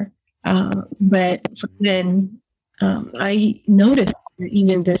share. But then I noticed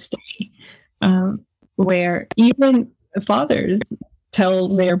even this day where even fathers tell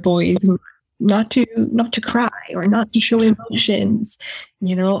their boys not to cry or not to show emotions.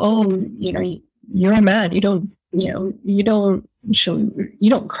 You know, oh, you know, you're a man. You don't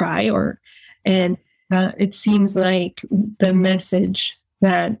cry, and it seems like the message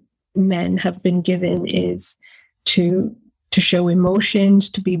that men have been given is to show emotions,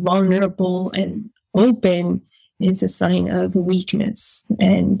 to be vulnerable and open is a sign of weakness.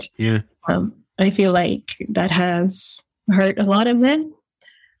 And I feel like that has hurt a lot of men.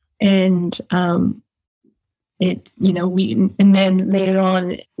 And and then later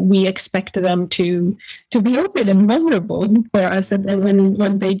on we expect them to be open and vulnerable for us, and then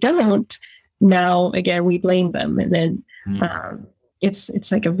when they don't, now again we blame them, and then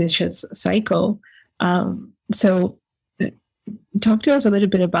it's like a vicious cycle. So talk to us a little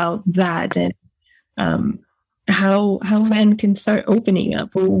bit about that, and how men can start opening up.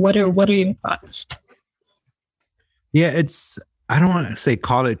 What are your thoughts? Yeah, I don't want to say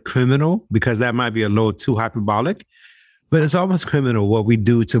call it criminal, because that might be a little too hyperbolic, but it's almost criminal what we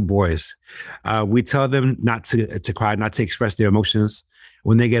do to boys. We tell them not to cry, not to express their emotions.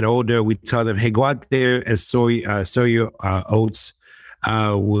 When they get older, we tell them, hey, go out there and sow your oats.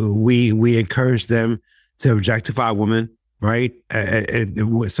 We encourage them to objectify women, right?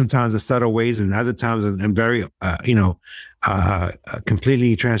 And sometimes in subtle ways, and other times in very,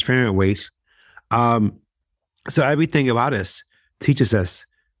 completely transparent ways. So everything about us teaches us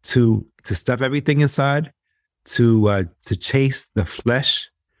to stuff everything inside, to chase the flesh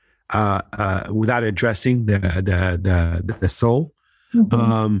without addressing the soul.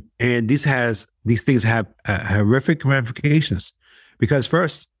 Mm-hmm. And these things have horrific ramifications, because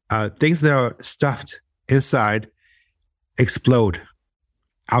first, things that are stuffed inside explode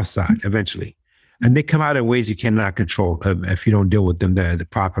outside eventually, and they come out in ways you cannot control if you don't deal with them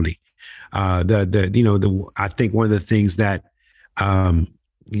properly. I think one of the things that a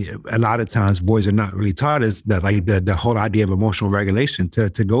lot of times boys are not really taught is that, like, the whole idea of emotional regulation, to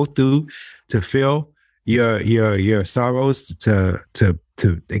go through, to feel your sorrows, to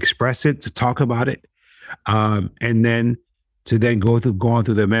express it, to talk about it, and then to go on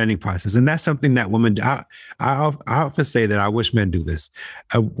through the manning process. And that's something that women, I often say that I wish men do this.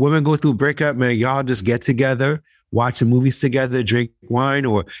 Women go through breakup, man, y'all just get together, watch the movies together, drink wine,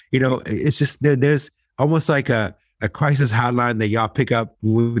 or, it's just, there's almost like a crisis hotline that y'all pick up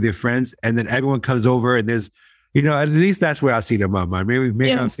with your friends, and then everyone comes over, and there's, at least that's where I see them on mine.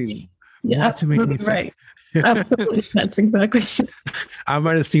 Maybe I've seen one too many right. Absolutely. That's exactly. I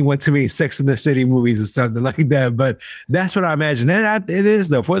might have seen one too many Sex and the City movies or something like that, but that's what I imagine. And it is,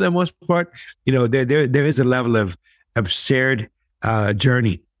 though, for the most part, there is a level of shared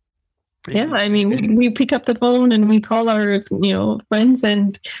journey. Yeah, I mean, we pick up the phone and we call our, friends,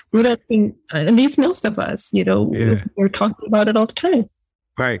 and we're not being, at least most of us, we're talking about it all the time.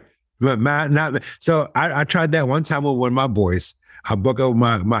 Right. But so I tried that one time with one of my boys. I booked up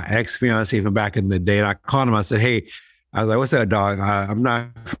my ex-fiance from back in the day, and I called him. I said, hey, I was like, what's up, dog? I'm not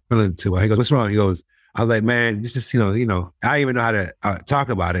feeling too well. He goes, what's wrong? He goes, I was like, man, it's just, I don't even know how to talk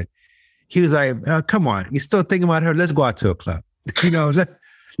about it. He was like, come on, you still thinking about her? Let's go out to a club.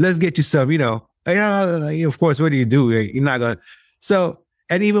 Let's get you some, of course, what do? You're not going to. So,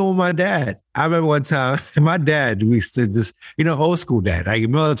 and even with my dad, I remember one time, my dad, we used to just, old school dad, like a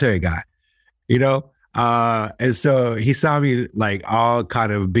military guy, and so he saw me like all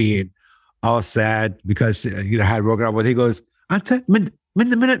kind of being all sad because, I had broken up with. He goes, like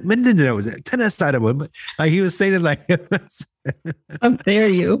he was saying it like, how dare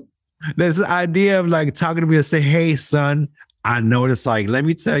you? There's the idea of like talking to me and say, hey, son, I know it's like, let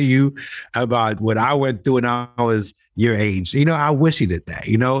me tell you about what I went through when I was your age. I wish he did that.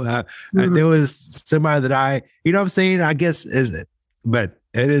 There was somebody that I, what I'm saying, I guess, but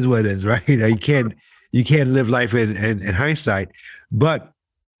it is what it is, right? You can't live life in hindsight. But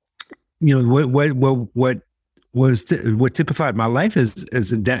what typified my life is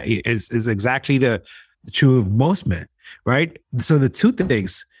exactly the true of most men, right? So the two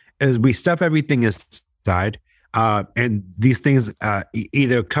things is we stuff everything inside. And these things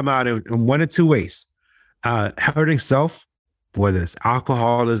either come out in one or two ways. Hurting self, whether it's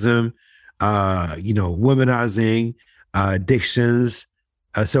alcoholism, womanizing, addictions.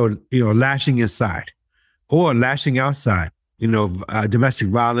 So lashing inside or lashing outside, domestic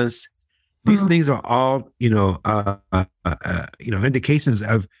violence. These things are all, indications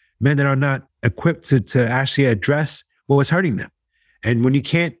of men that are not equipped to actually address what was hurting them. And when you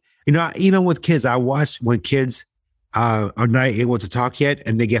can't, even with kids, I watch when kids are not able to talk yet,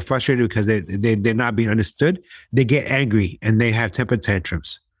 and they get frustrated because they're not being understood. They get angry and they have temper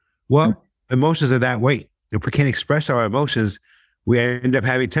tantrums. Well, emotions are that way. If we can't express our emotions, we end up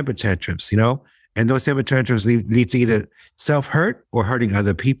having temper tantrums, and those temper tantrums lead to either self-hurt or hurting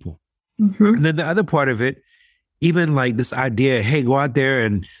other people. Mm-hmm. And then the other part of it, even like this idea, hey, go out there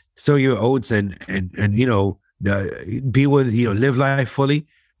and sow your oats and be with, live life fully.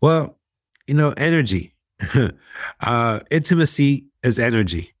 Well, energy, intimacy is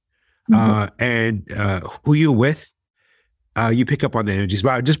energy. And who you're with, you pick up on the energies.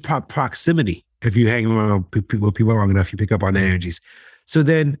 But just proximity, if you hang around with people long enough, you pick up on the energies. So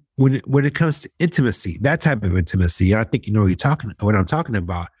then when it comes to intimacy, that type of intimacy, I think what I'm talking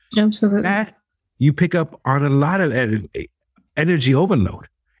about. Absolutely. That you pick up on a lot of energy overload,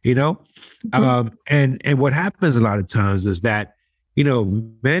 and what happens a lot of times is that,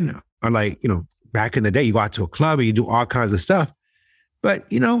 men are like, back in the day, you go out to a club and you do all kinds of stuff. But,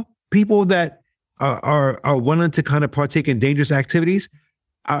 people that are willing to kind of partake in dangerous activities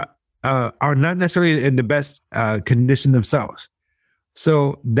are not necessarily in the best condition themselves.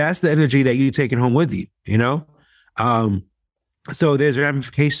 So that's the energy that you're taking home with you, So there's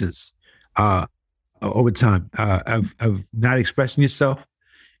ramifications over time of not expressing yourself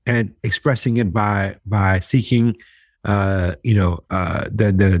and expressing it by seeking, the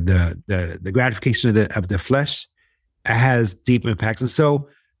gratification of the flesh. It has deep impacts. And so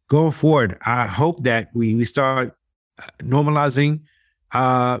going forward, I hope that we start normalizing,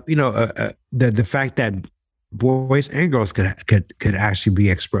 the fact that boys and girls could actually be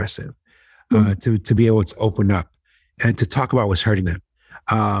expressive, to be able to open up and to talk about what's hurting them.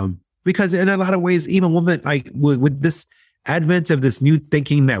 Because in a lot of ways, even women, like with this advent of this new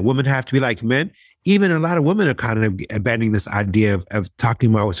thinking that women have to be like men, even a lot of women are kind of abandoning this idea of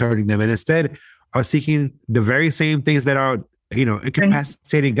talking about what's hurting them, and instead are seeking the very same things that are,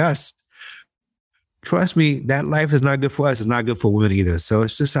 incapacitating us. Trust me, that life is not good for us. It's not good for women either. So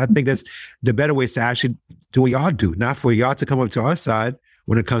it's just, I think that's the better ways to actually do what y'all do, not for y'all to come up to our side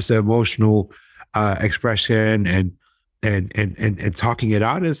when it comes to emotional expression and talking it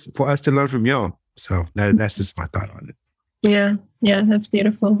out, is for us to learn from y'all. So that's just my thought on it. Yeah, that's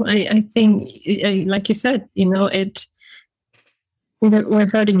beautiful. I think, like you said, we're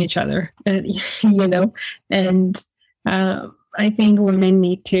hurting each other, and I think women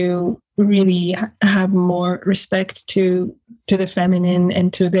need to really have more respect to the feminine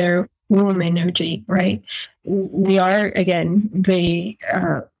and to their womb energy, right? We are, again, the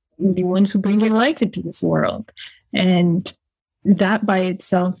ones who bring in life into this world. And that by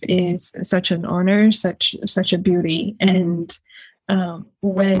itself is such an honor, such a beauty. And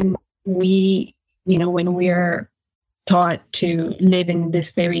when we are taught to live in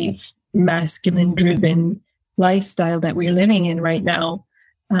this very masculine-driven lifestyle that we're living in right now,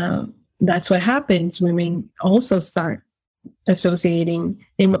 that's what happens. Women also start associating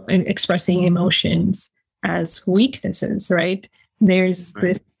and expressing emotions as weaknesses, right? There's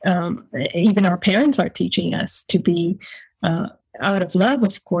this, even our parents are teaching us to be, out of love,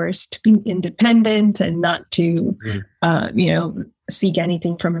 of course, to be independent and not to, seek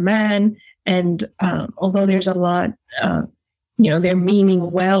anything from a man. And although there's a lot, they're meaning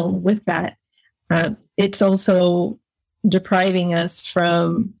well with that, it's also depriving us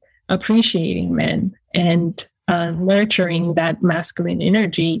from appreciating men and nurturing that masculine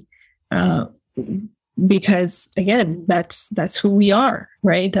energy, because again, that's who we are,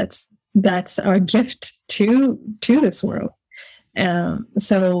 right? That's our gift to this world.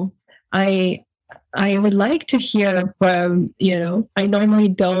 So I would like to hear from, I normally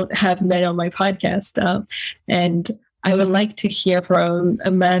don't have men on my podcast, and I would like to hear from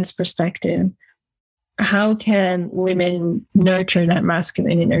a man's perspective. How can women nurture that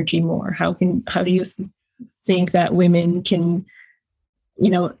masculine energy more? How do you think that women can,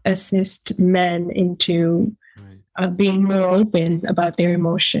 assist men into being more open about their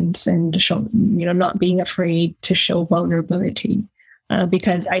emotions and not being afraid to show vulnerability?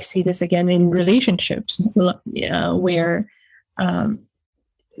 Because I see this again in relationships where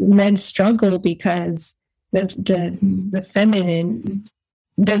men struggle because the feminine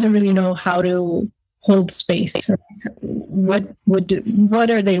doesn't really know how to hold space. What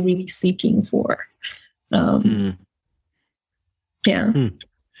are they really seeking for? Yeah.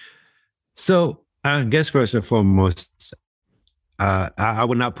 So I guess first and foremost, I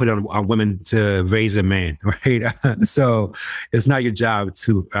would not put it on women to raise a man, right? So it's not your job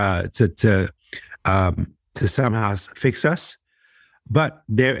to somehow fix us, but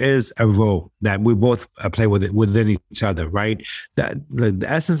there is a role that we both play within each other, right? That the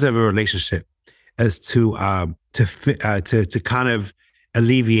essence of a relationship is to kind of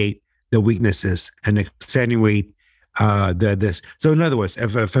alleviate the weaknesses and extenuate this. So in other words,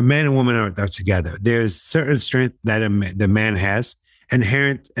 if a man and woman are together, there's certain strength that the man has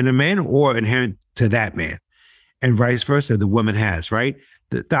inherent in a man or inherent to that man, and vice versa, the woman has, right?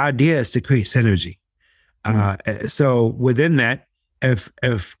 The idea is to create synergy. So within that, if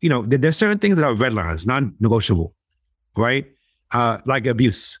there's certain things that are red lines, non-negotiable, right? Like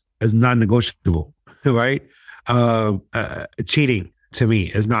abuse is non-negotiable, right? Cheating to me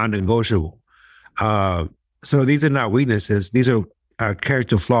is non-negotiable. So these are not weaknesses; these are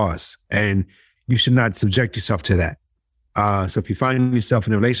character flaws, and you should not subject yourself to that. So if you find yourself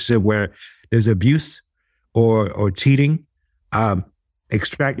in a relationship where there's abuse or cheating,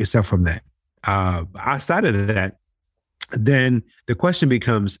 extract yourself from that. Outside of that, then the question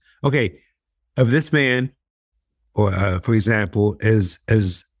becomes, okay, if this man, or for example, is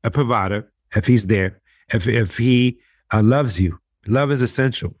a provider, if he's there, if he loves you, love is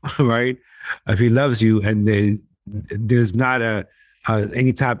essential, right? If he loves you and there's not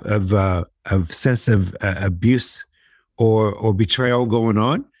any type of sense of abuse or betrayal going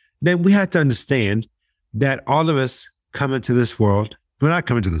on, then we have to understand that all of us come into this world. We're not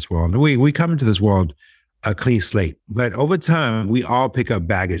coming to this world. We come into this world a clean slate. But over time, we all pick up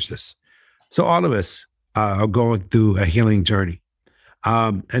baggages. So all of us are going through a healing journey.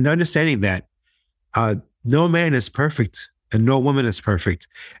 And understanding that no man is perfect and no woman is perfect.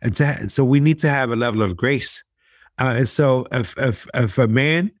 And so we need to have a level of grace. And so if a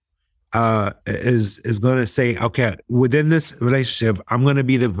man is going to say, okay, within this relationship, I'm going to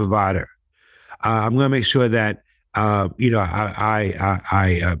be the provider. I'm going to make sure that I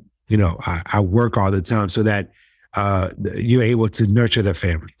work all the time so that you're able to nurture the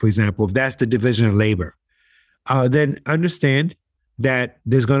family. For example, if that's the division of labor, then understand that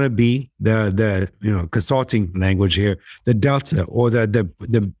there's going to be the consulting language here, the delta or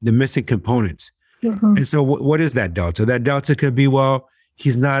the missing components. Mm-hmm. And so what is that delta? That delta could be, well,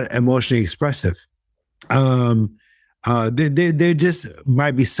 he's not emotionally expressive. There just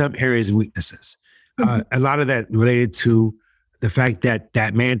might be some areas of weaknesses. Mm-hmm. A lot of that related to the fact that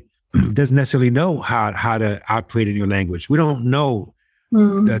that man doesn't necessarily know how to operate in your language. We don't know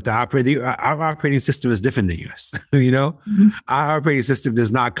that our operating system is different than yours. Mm-hmm. Our operating system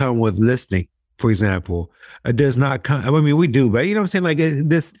does not come with listening, for example. It does not come. I mean, we do, but you know what I'm saying? Like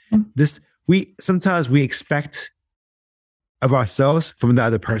we sometimes we expect of ourselves from the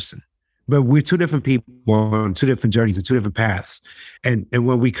other person, but we're two different people on two different journeys and two different paths. And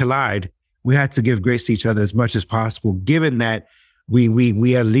when we collide, we have to give grace to each other as much as possible, given that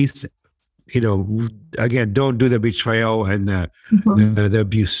we at least, again, don't do the betrayal and the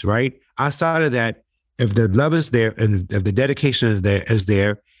abuse, right? Outside of that, if the love is there, and if the dedication is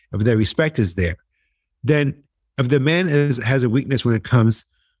there, if the respect is there, then if the man has a weakness when it comes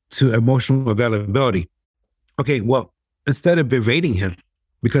to emotional availability, okay, well, instead of berating him,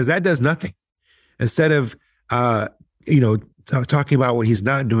 because that does nothing, instead of talking about what he's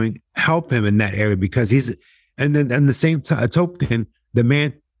not doing, help him in that area, because he's, and then and the same token, the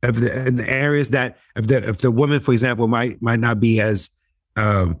man in the areas that if the woman, for example, might not be as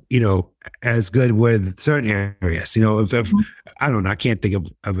as good with certain areas, if I don't know, I can't think of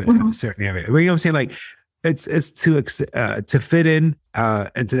a certain area. You know what I'm saying? Like it's to fit in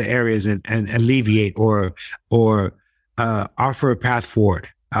into the areas and alleviate or offer a path forward.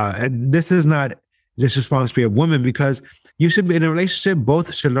 And this is not just responsibility of women, because you should be in a relationship,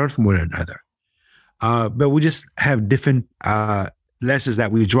 both should learn from one another. But we just have different lessons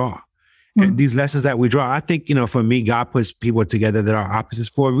that we draw. Mm-hmm. And these lessons that we draw, I think, for me, God puts people together that are opposites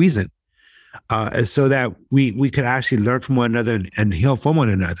for a reason. So that we could actually learn from one another and heal from one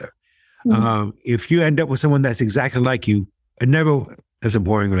another. Mm-hmm. If you end up with someone that's exactly like you, it never is a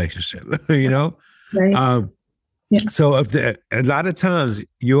boring relationship, Right. So a lot of times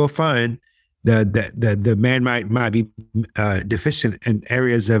you'll find that the man might be deficient in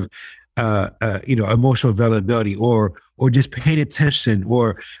areas of emotional availability or just paying attention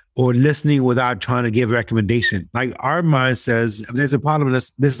or listening without trying to give recommendation. Like our mind says, if there's a problem,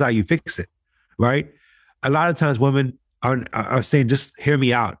 this is how you fix it, right? A lot of times women are saying, just hear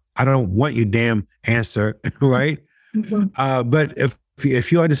me out. I don't want your damn answer, right? Mm-hmm. But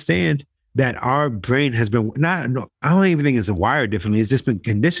if you understand that our brain has been I don't even think it's wired differently. It's just been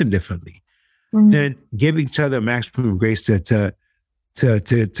conditioned differently. Mm-hmm. Then give each other maximum grace to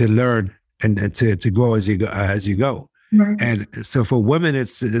learn and to grow as you go. Right. And so for women,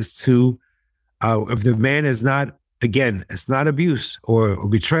 it's to if the man is not, again, it's not abuse or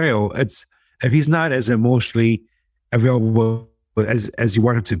betrayal. It's if he's not as emotionally available as you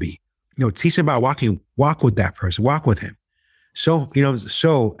want him to be. Teach him about walk with that person, walk with him. Show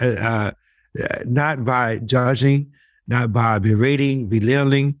not by judging, not by berating,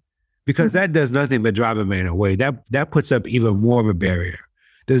 belittling, because that does nothing but drive a man away. That puts up even more of a barrier.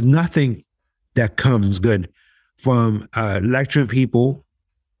 There's nothing that comes good from lecturing people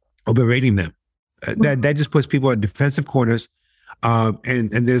or berating them. That just puts people in defensive corners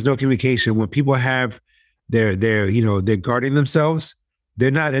And there's no communication. When people have they're guarding themselves, they're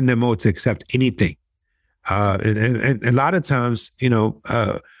not in the mode to accept anything. And a lot of times,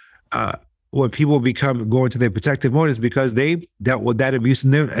 when people go into their protective mode is because they've dealt with that abuse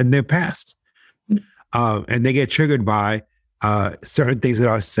in their past. And they get triggered by certain things that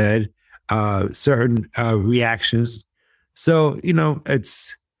are said, certain reactions. So,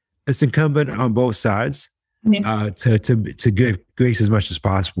 it's incumbent on both sides to give grace as much as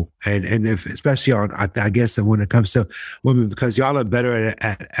possible. And if, especially on, I guess when it comes to women, because y'all are better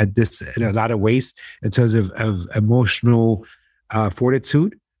at this in a lot of ways in terms of emotional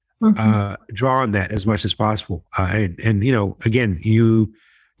fortitude, draw on that as much as possible. And again, you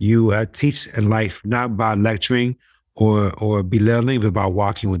teach in life, not by lecturing or belittling, but by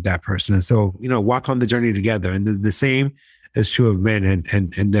walking with that person. And so, walk on the journey together. And the same is true of men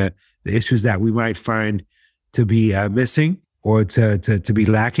and the issues that we might find to be missing or to be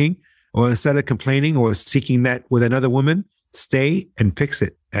lacking, or instead of complaining or seeking that with another woman, stay and fix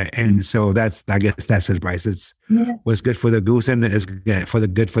it. And so I guess that's advice. It's what's good for the goose and is good for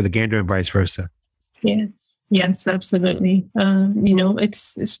the gander, and vice versa. Yes, absolutely.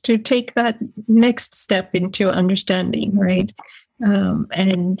 It's to take that next step into understanding, right?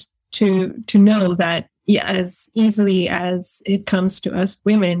 And to know that, as easily as it comes to us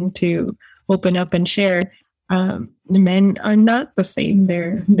women to open up and share, the men are not the same.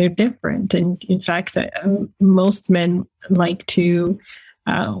 They're different. And in fact, most men like to,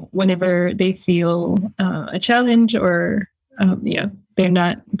 whenever they feel a challenge or they're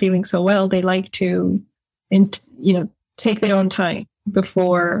not feeling so well, they like to take their own time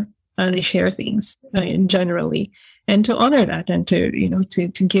before they share things, generally, and to honor that and to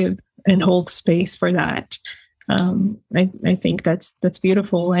give and hold space for that. I think that's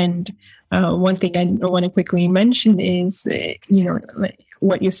beautiful. And one thing I want to quickly mention is,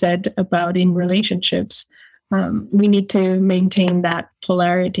 what you said about in relationships, we need to maintain that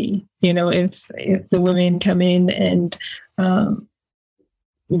polarity. If the women come in and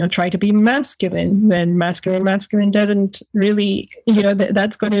try to be masculine, then masculine doesn't really,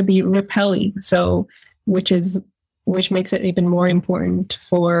 that's going to be repelling. So, which makes it even more important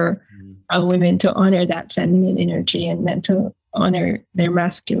for women to honor that feminine energy and then to honor their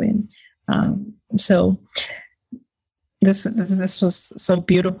masculine. So this was so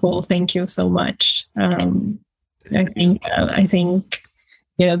beautiful. Thank you so much. I think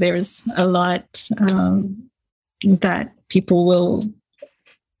there's a lot that people will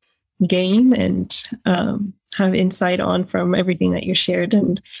gain and have insight on from everything that you shared.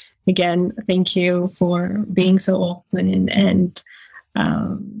 And again, thank you for being so open and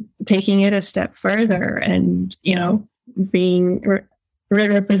taking it a step further and, being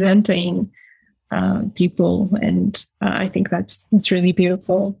representing people. And I think that's really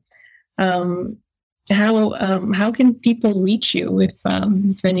beautiful. How can people reach you if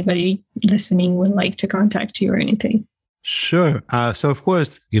anybody listening would like to contact you or anything? Sure. So of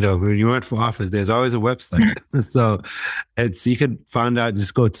course, when you run for office, there's always a website. So you can find out,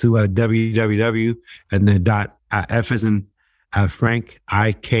 just go to www and then .f as in Frank,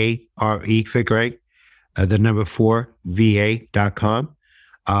 IKRE, figure eight, the number 4 VA.com.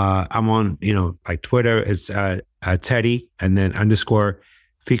 I'm on, like Twitter, it's Teddy and then _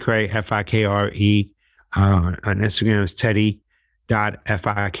 Fikre, Fikre. On Instagram, it's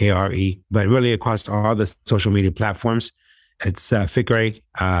Teddy.Fikre. But really across all the social media platforms, it's Fikre,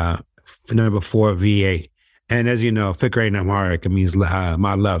 number 4 VA. And as you know, Fikre in Amharic, it means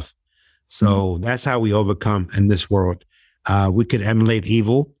my love. So that's how we overcome in this world. We could emulate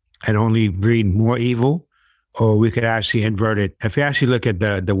evil and only breed more evil, or we could actually invert it. If you actually look at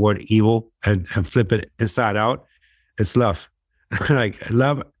the word evil and flip it inside out, it's love. Like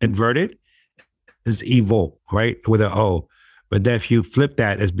love inverted is evil, right? With an O. But then if you flip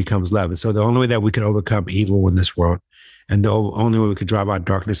that, it becomes love. And so the only way that we can overcome evil in this world, and the only way we could drive out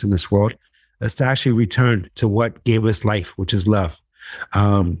darkness in this world, is to actually return to what gave us life, which is love.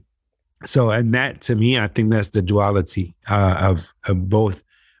 So, and that to me, I think that's the duality of both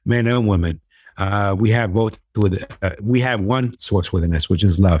men and women. We have both we have one source within us, which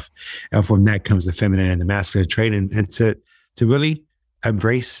is love. And from that comes the feminine and the masculine trait, and to really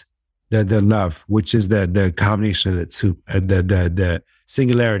embrace the love, which is the combination of the two, the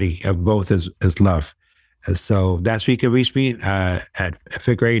singularity of both is love. And so that's where you can reach me at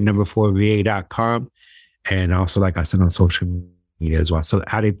Fikre, number 4 VA.com. And also, like I said, on social media as well. So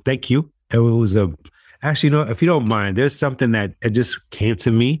I thank you. It was actually, if you don't mind, there's something that it just came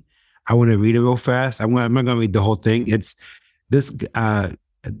to me. I want to read it real fast. I'm not going to read the whole thing. It's this,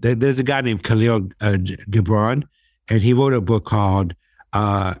 there's a guy named Khalil Gibran, and he wrote a book called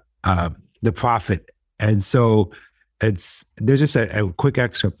The Prophet. And so there's just a quick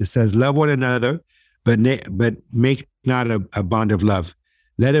excerpt. It says, "Love one another, but make not a bond of love.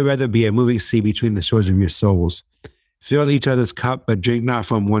 Let it rather be a moving sea between the shores of your souls. Fill each other's cup, but drink not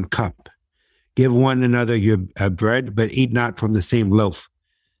from one cup. Give one another your bread, but eat not from the same loaf.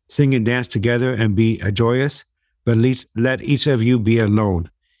 Sing and dance together and be joyous, but let each of you be alone,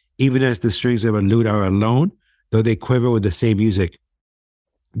 even as the strings of a lute are alone, though they quiver with the same music.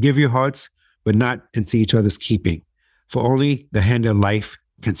 Give your hearts, but not into each other's keeping, for only the hand of life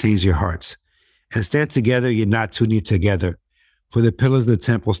contains your hearts. And stand together, you're not too near together, for the pillars of the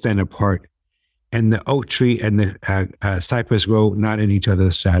temple stand apart, and the oak tree and the cypress grow not in each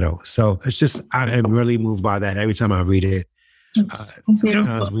other's shadow." So it's just, I am really moved by that every time I read it.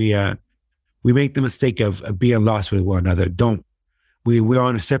 Sometimes we make the mistake of being lost with one another. We're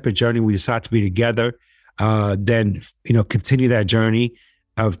on a separate journey. We decide to be together. Then, continue that journey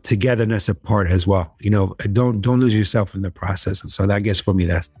of togetherness apart as well. Don't lose yourself in the process. And so I guess for me,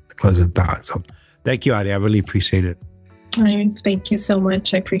 that's the closing thought. So thank you, Adi. I really appreciate it. Thank you so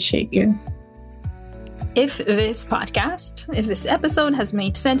much. I appreciate you. If this episode has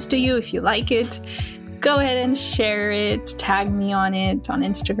made sense to you, if you like it, go ahead and share it, tag me on it on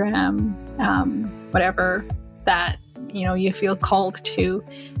Instagram, whatever that, you feel called to,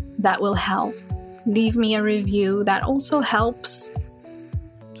 that will help. Leave me a review. That also helps.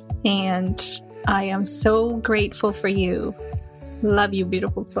 And I am so grateful for you. Love you,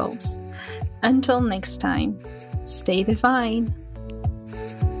 beautiful souls. Until next time, stay divine.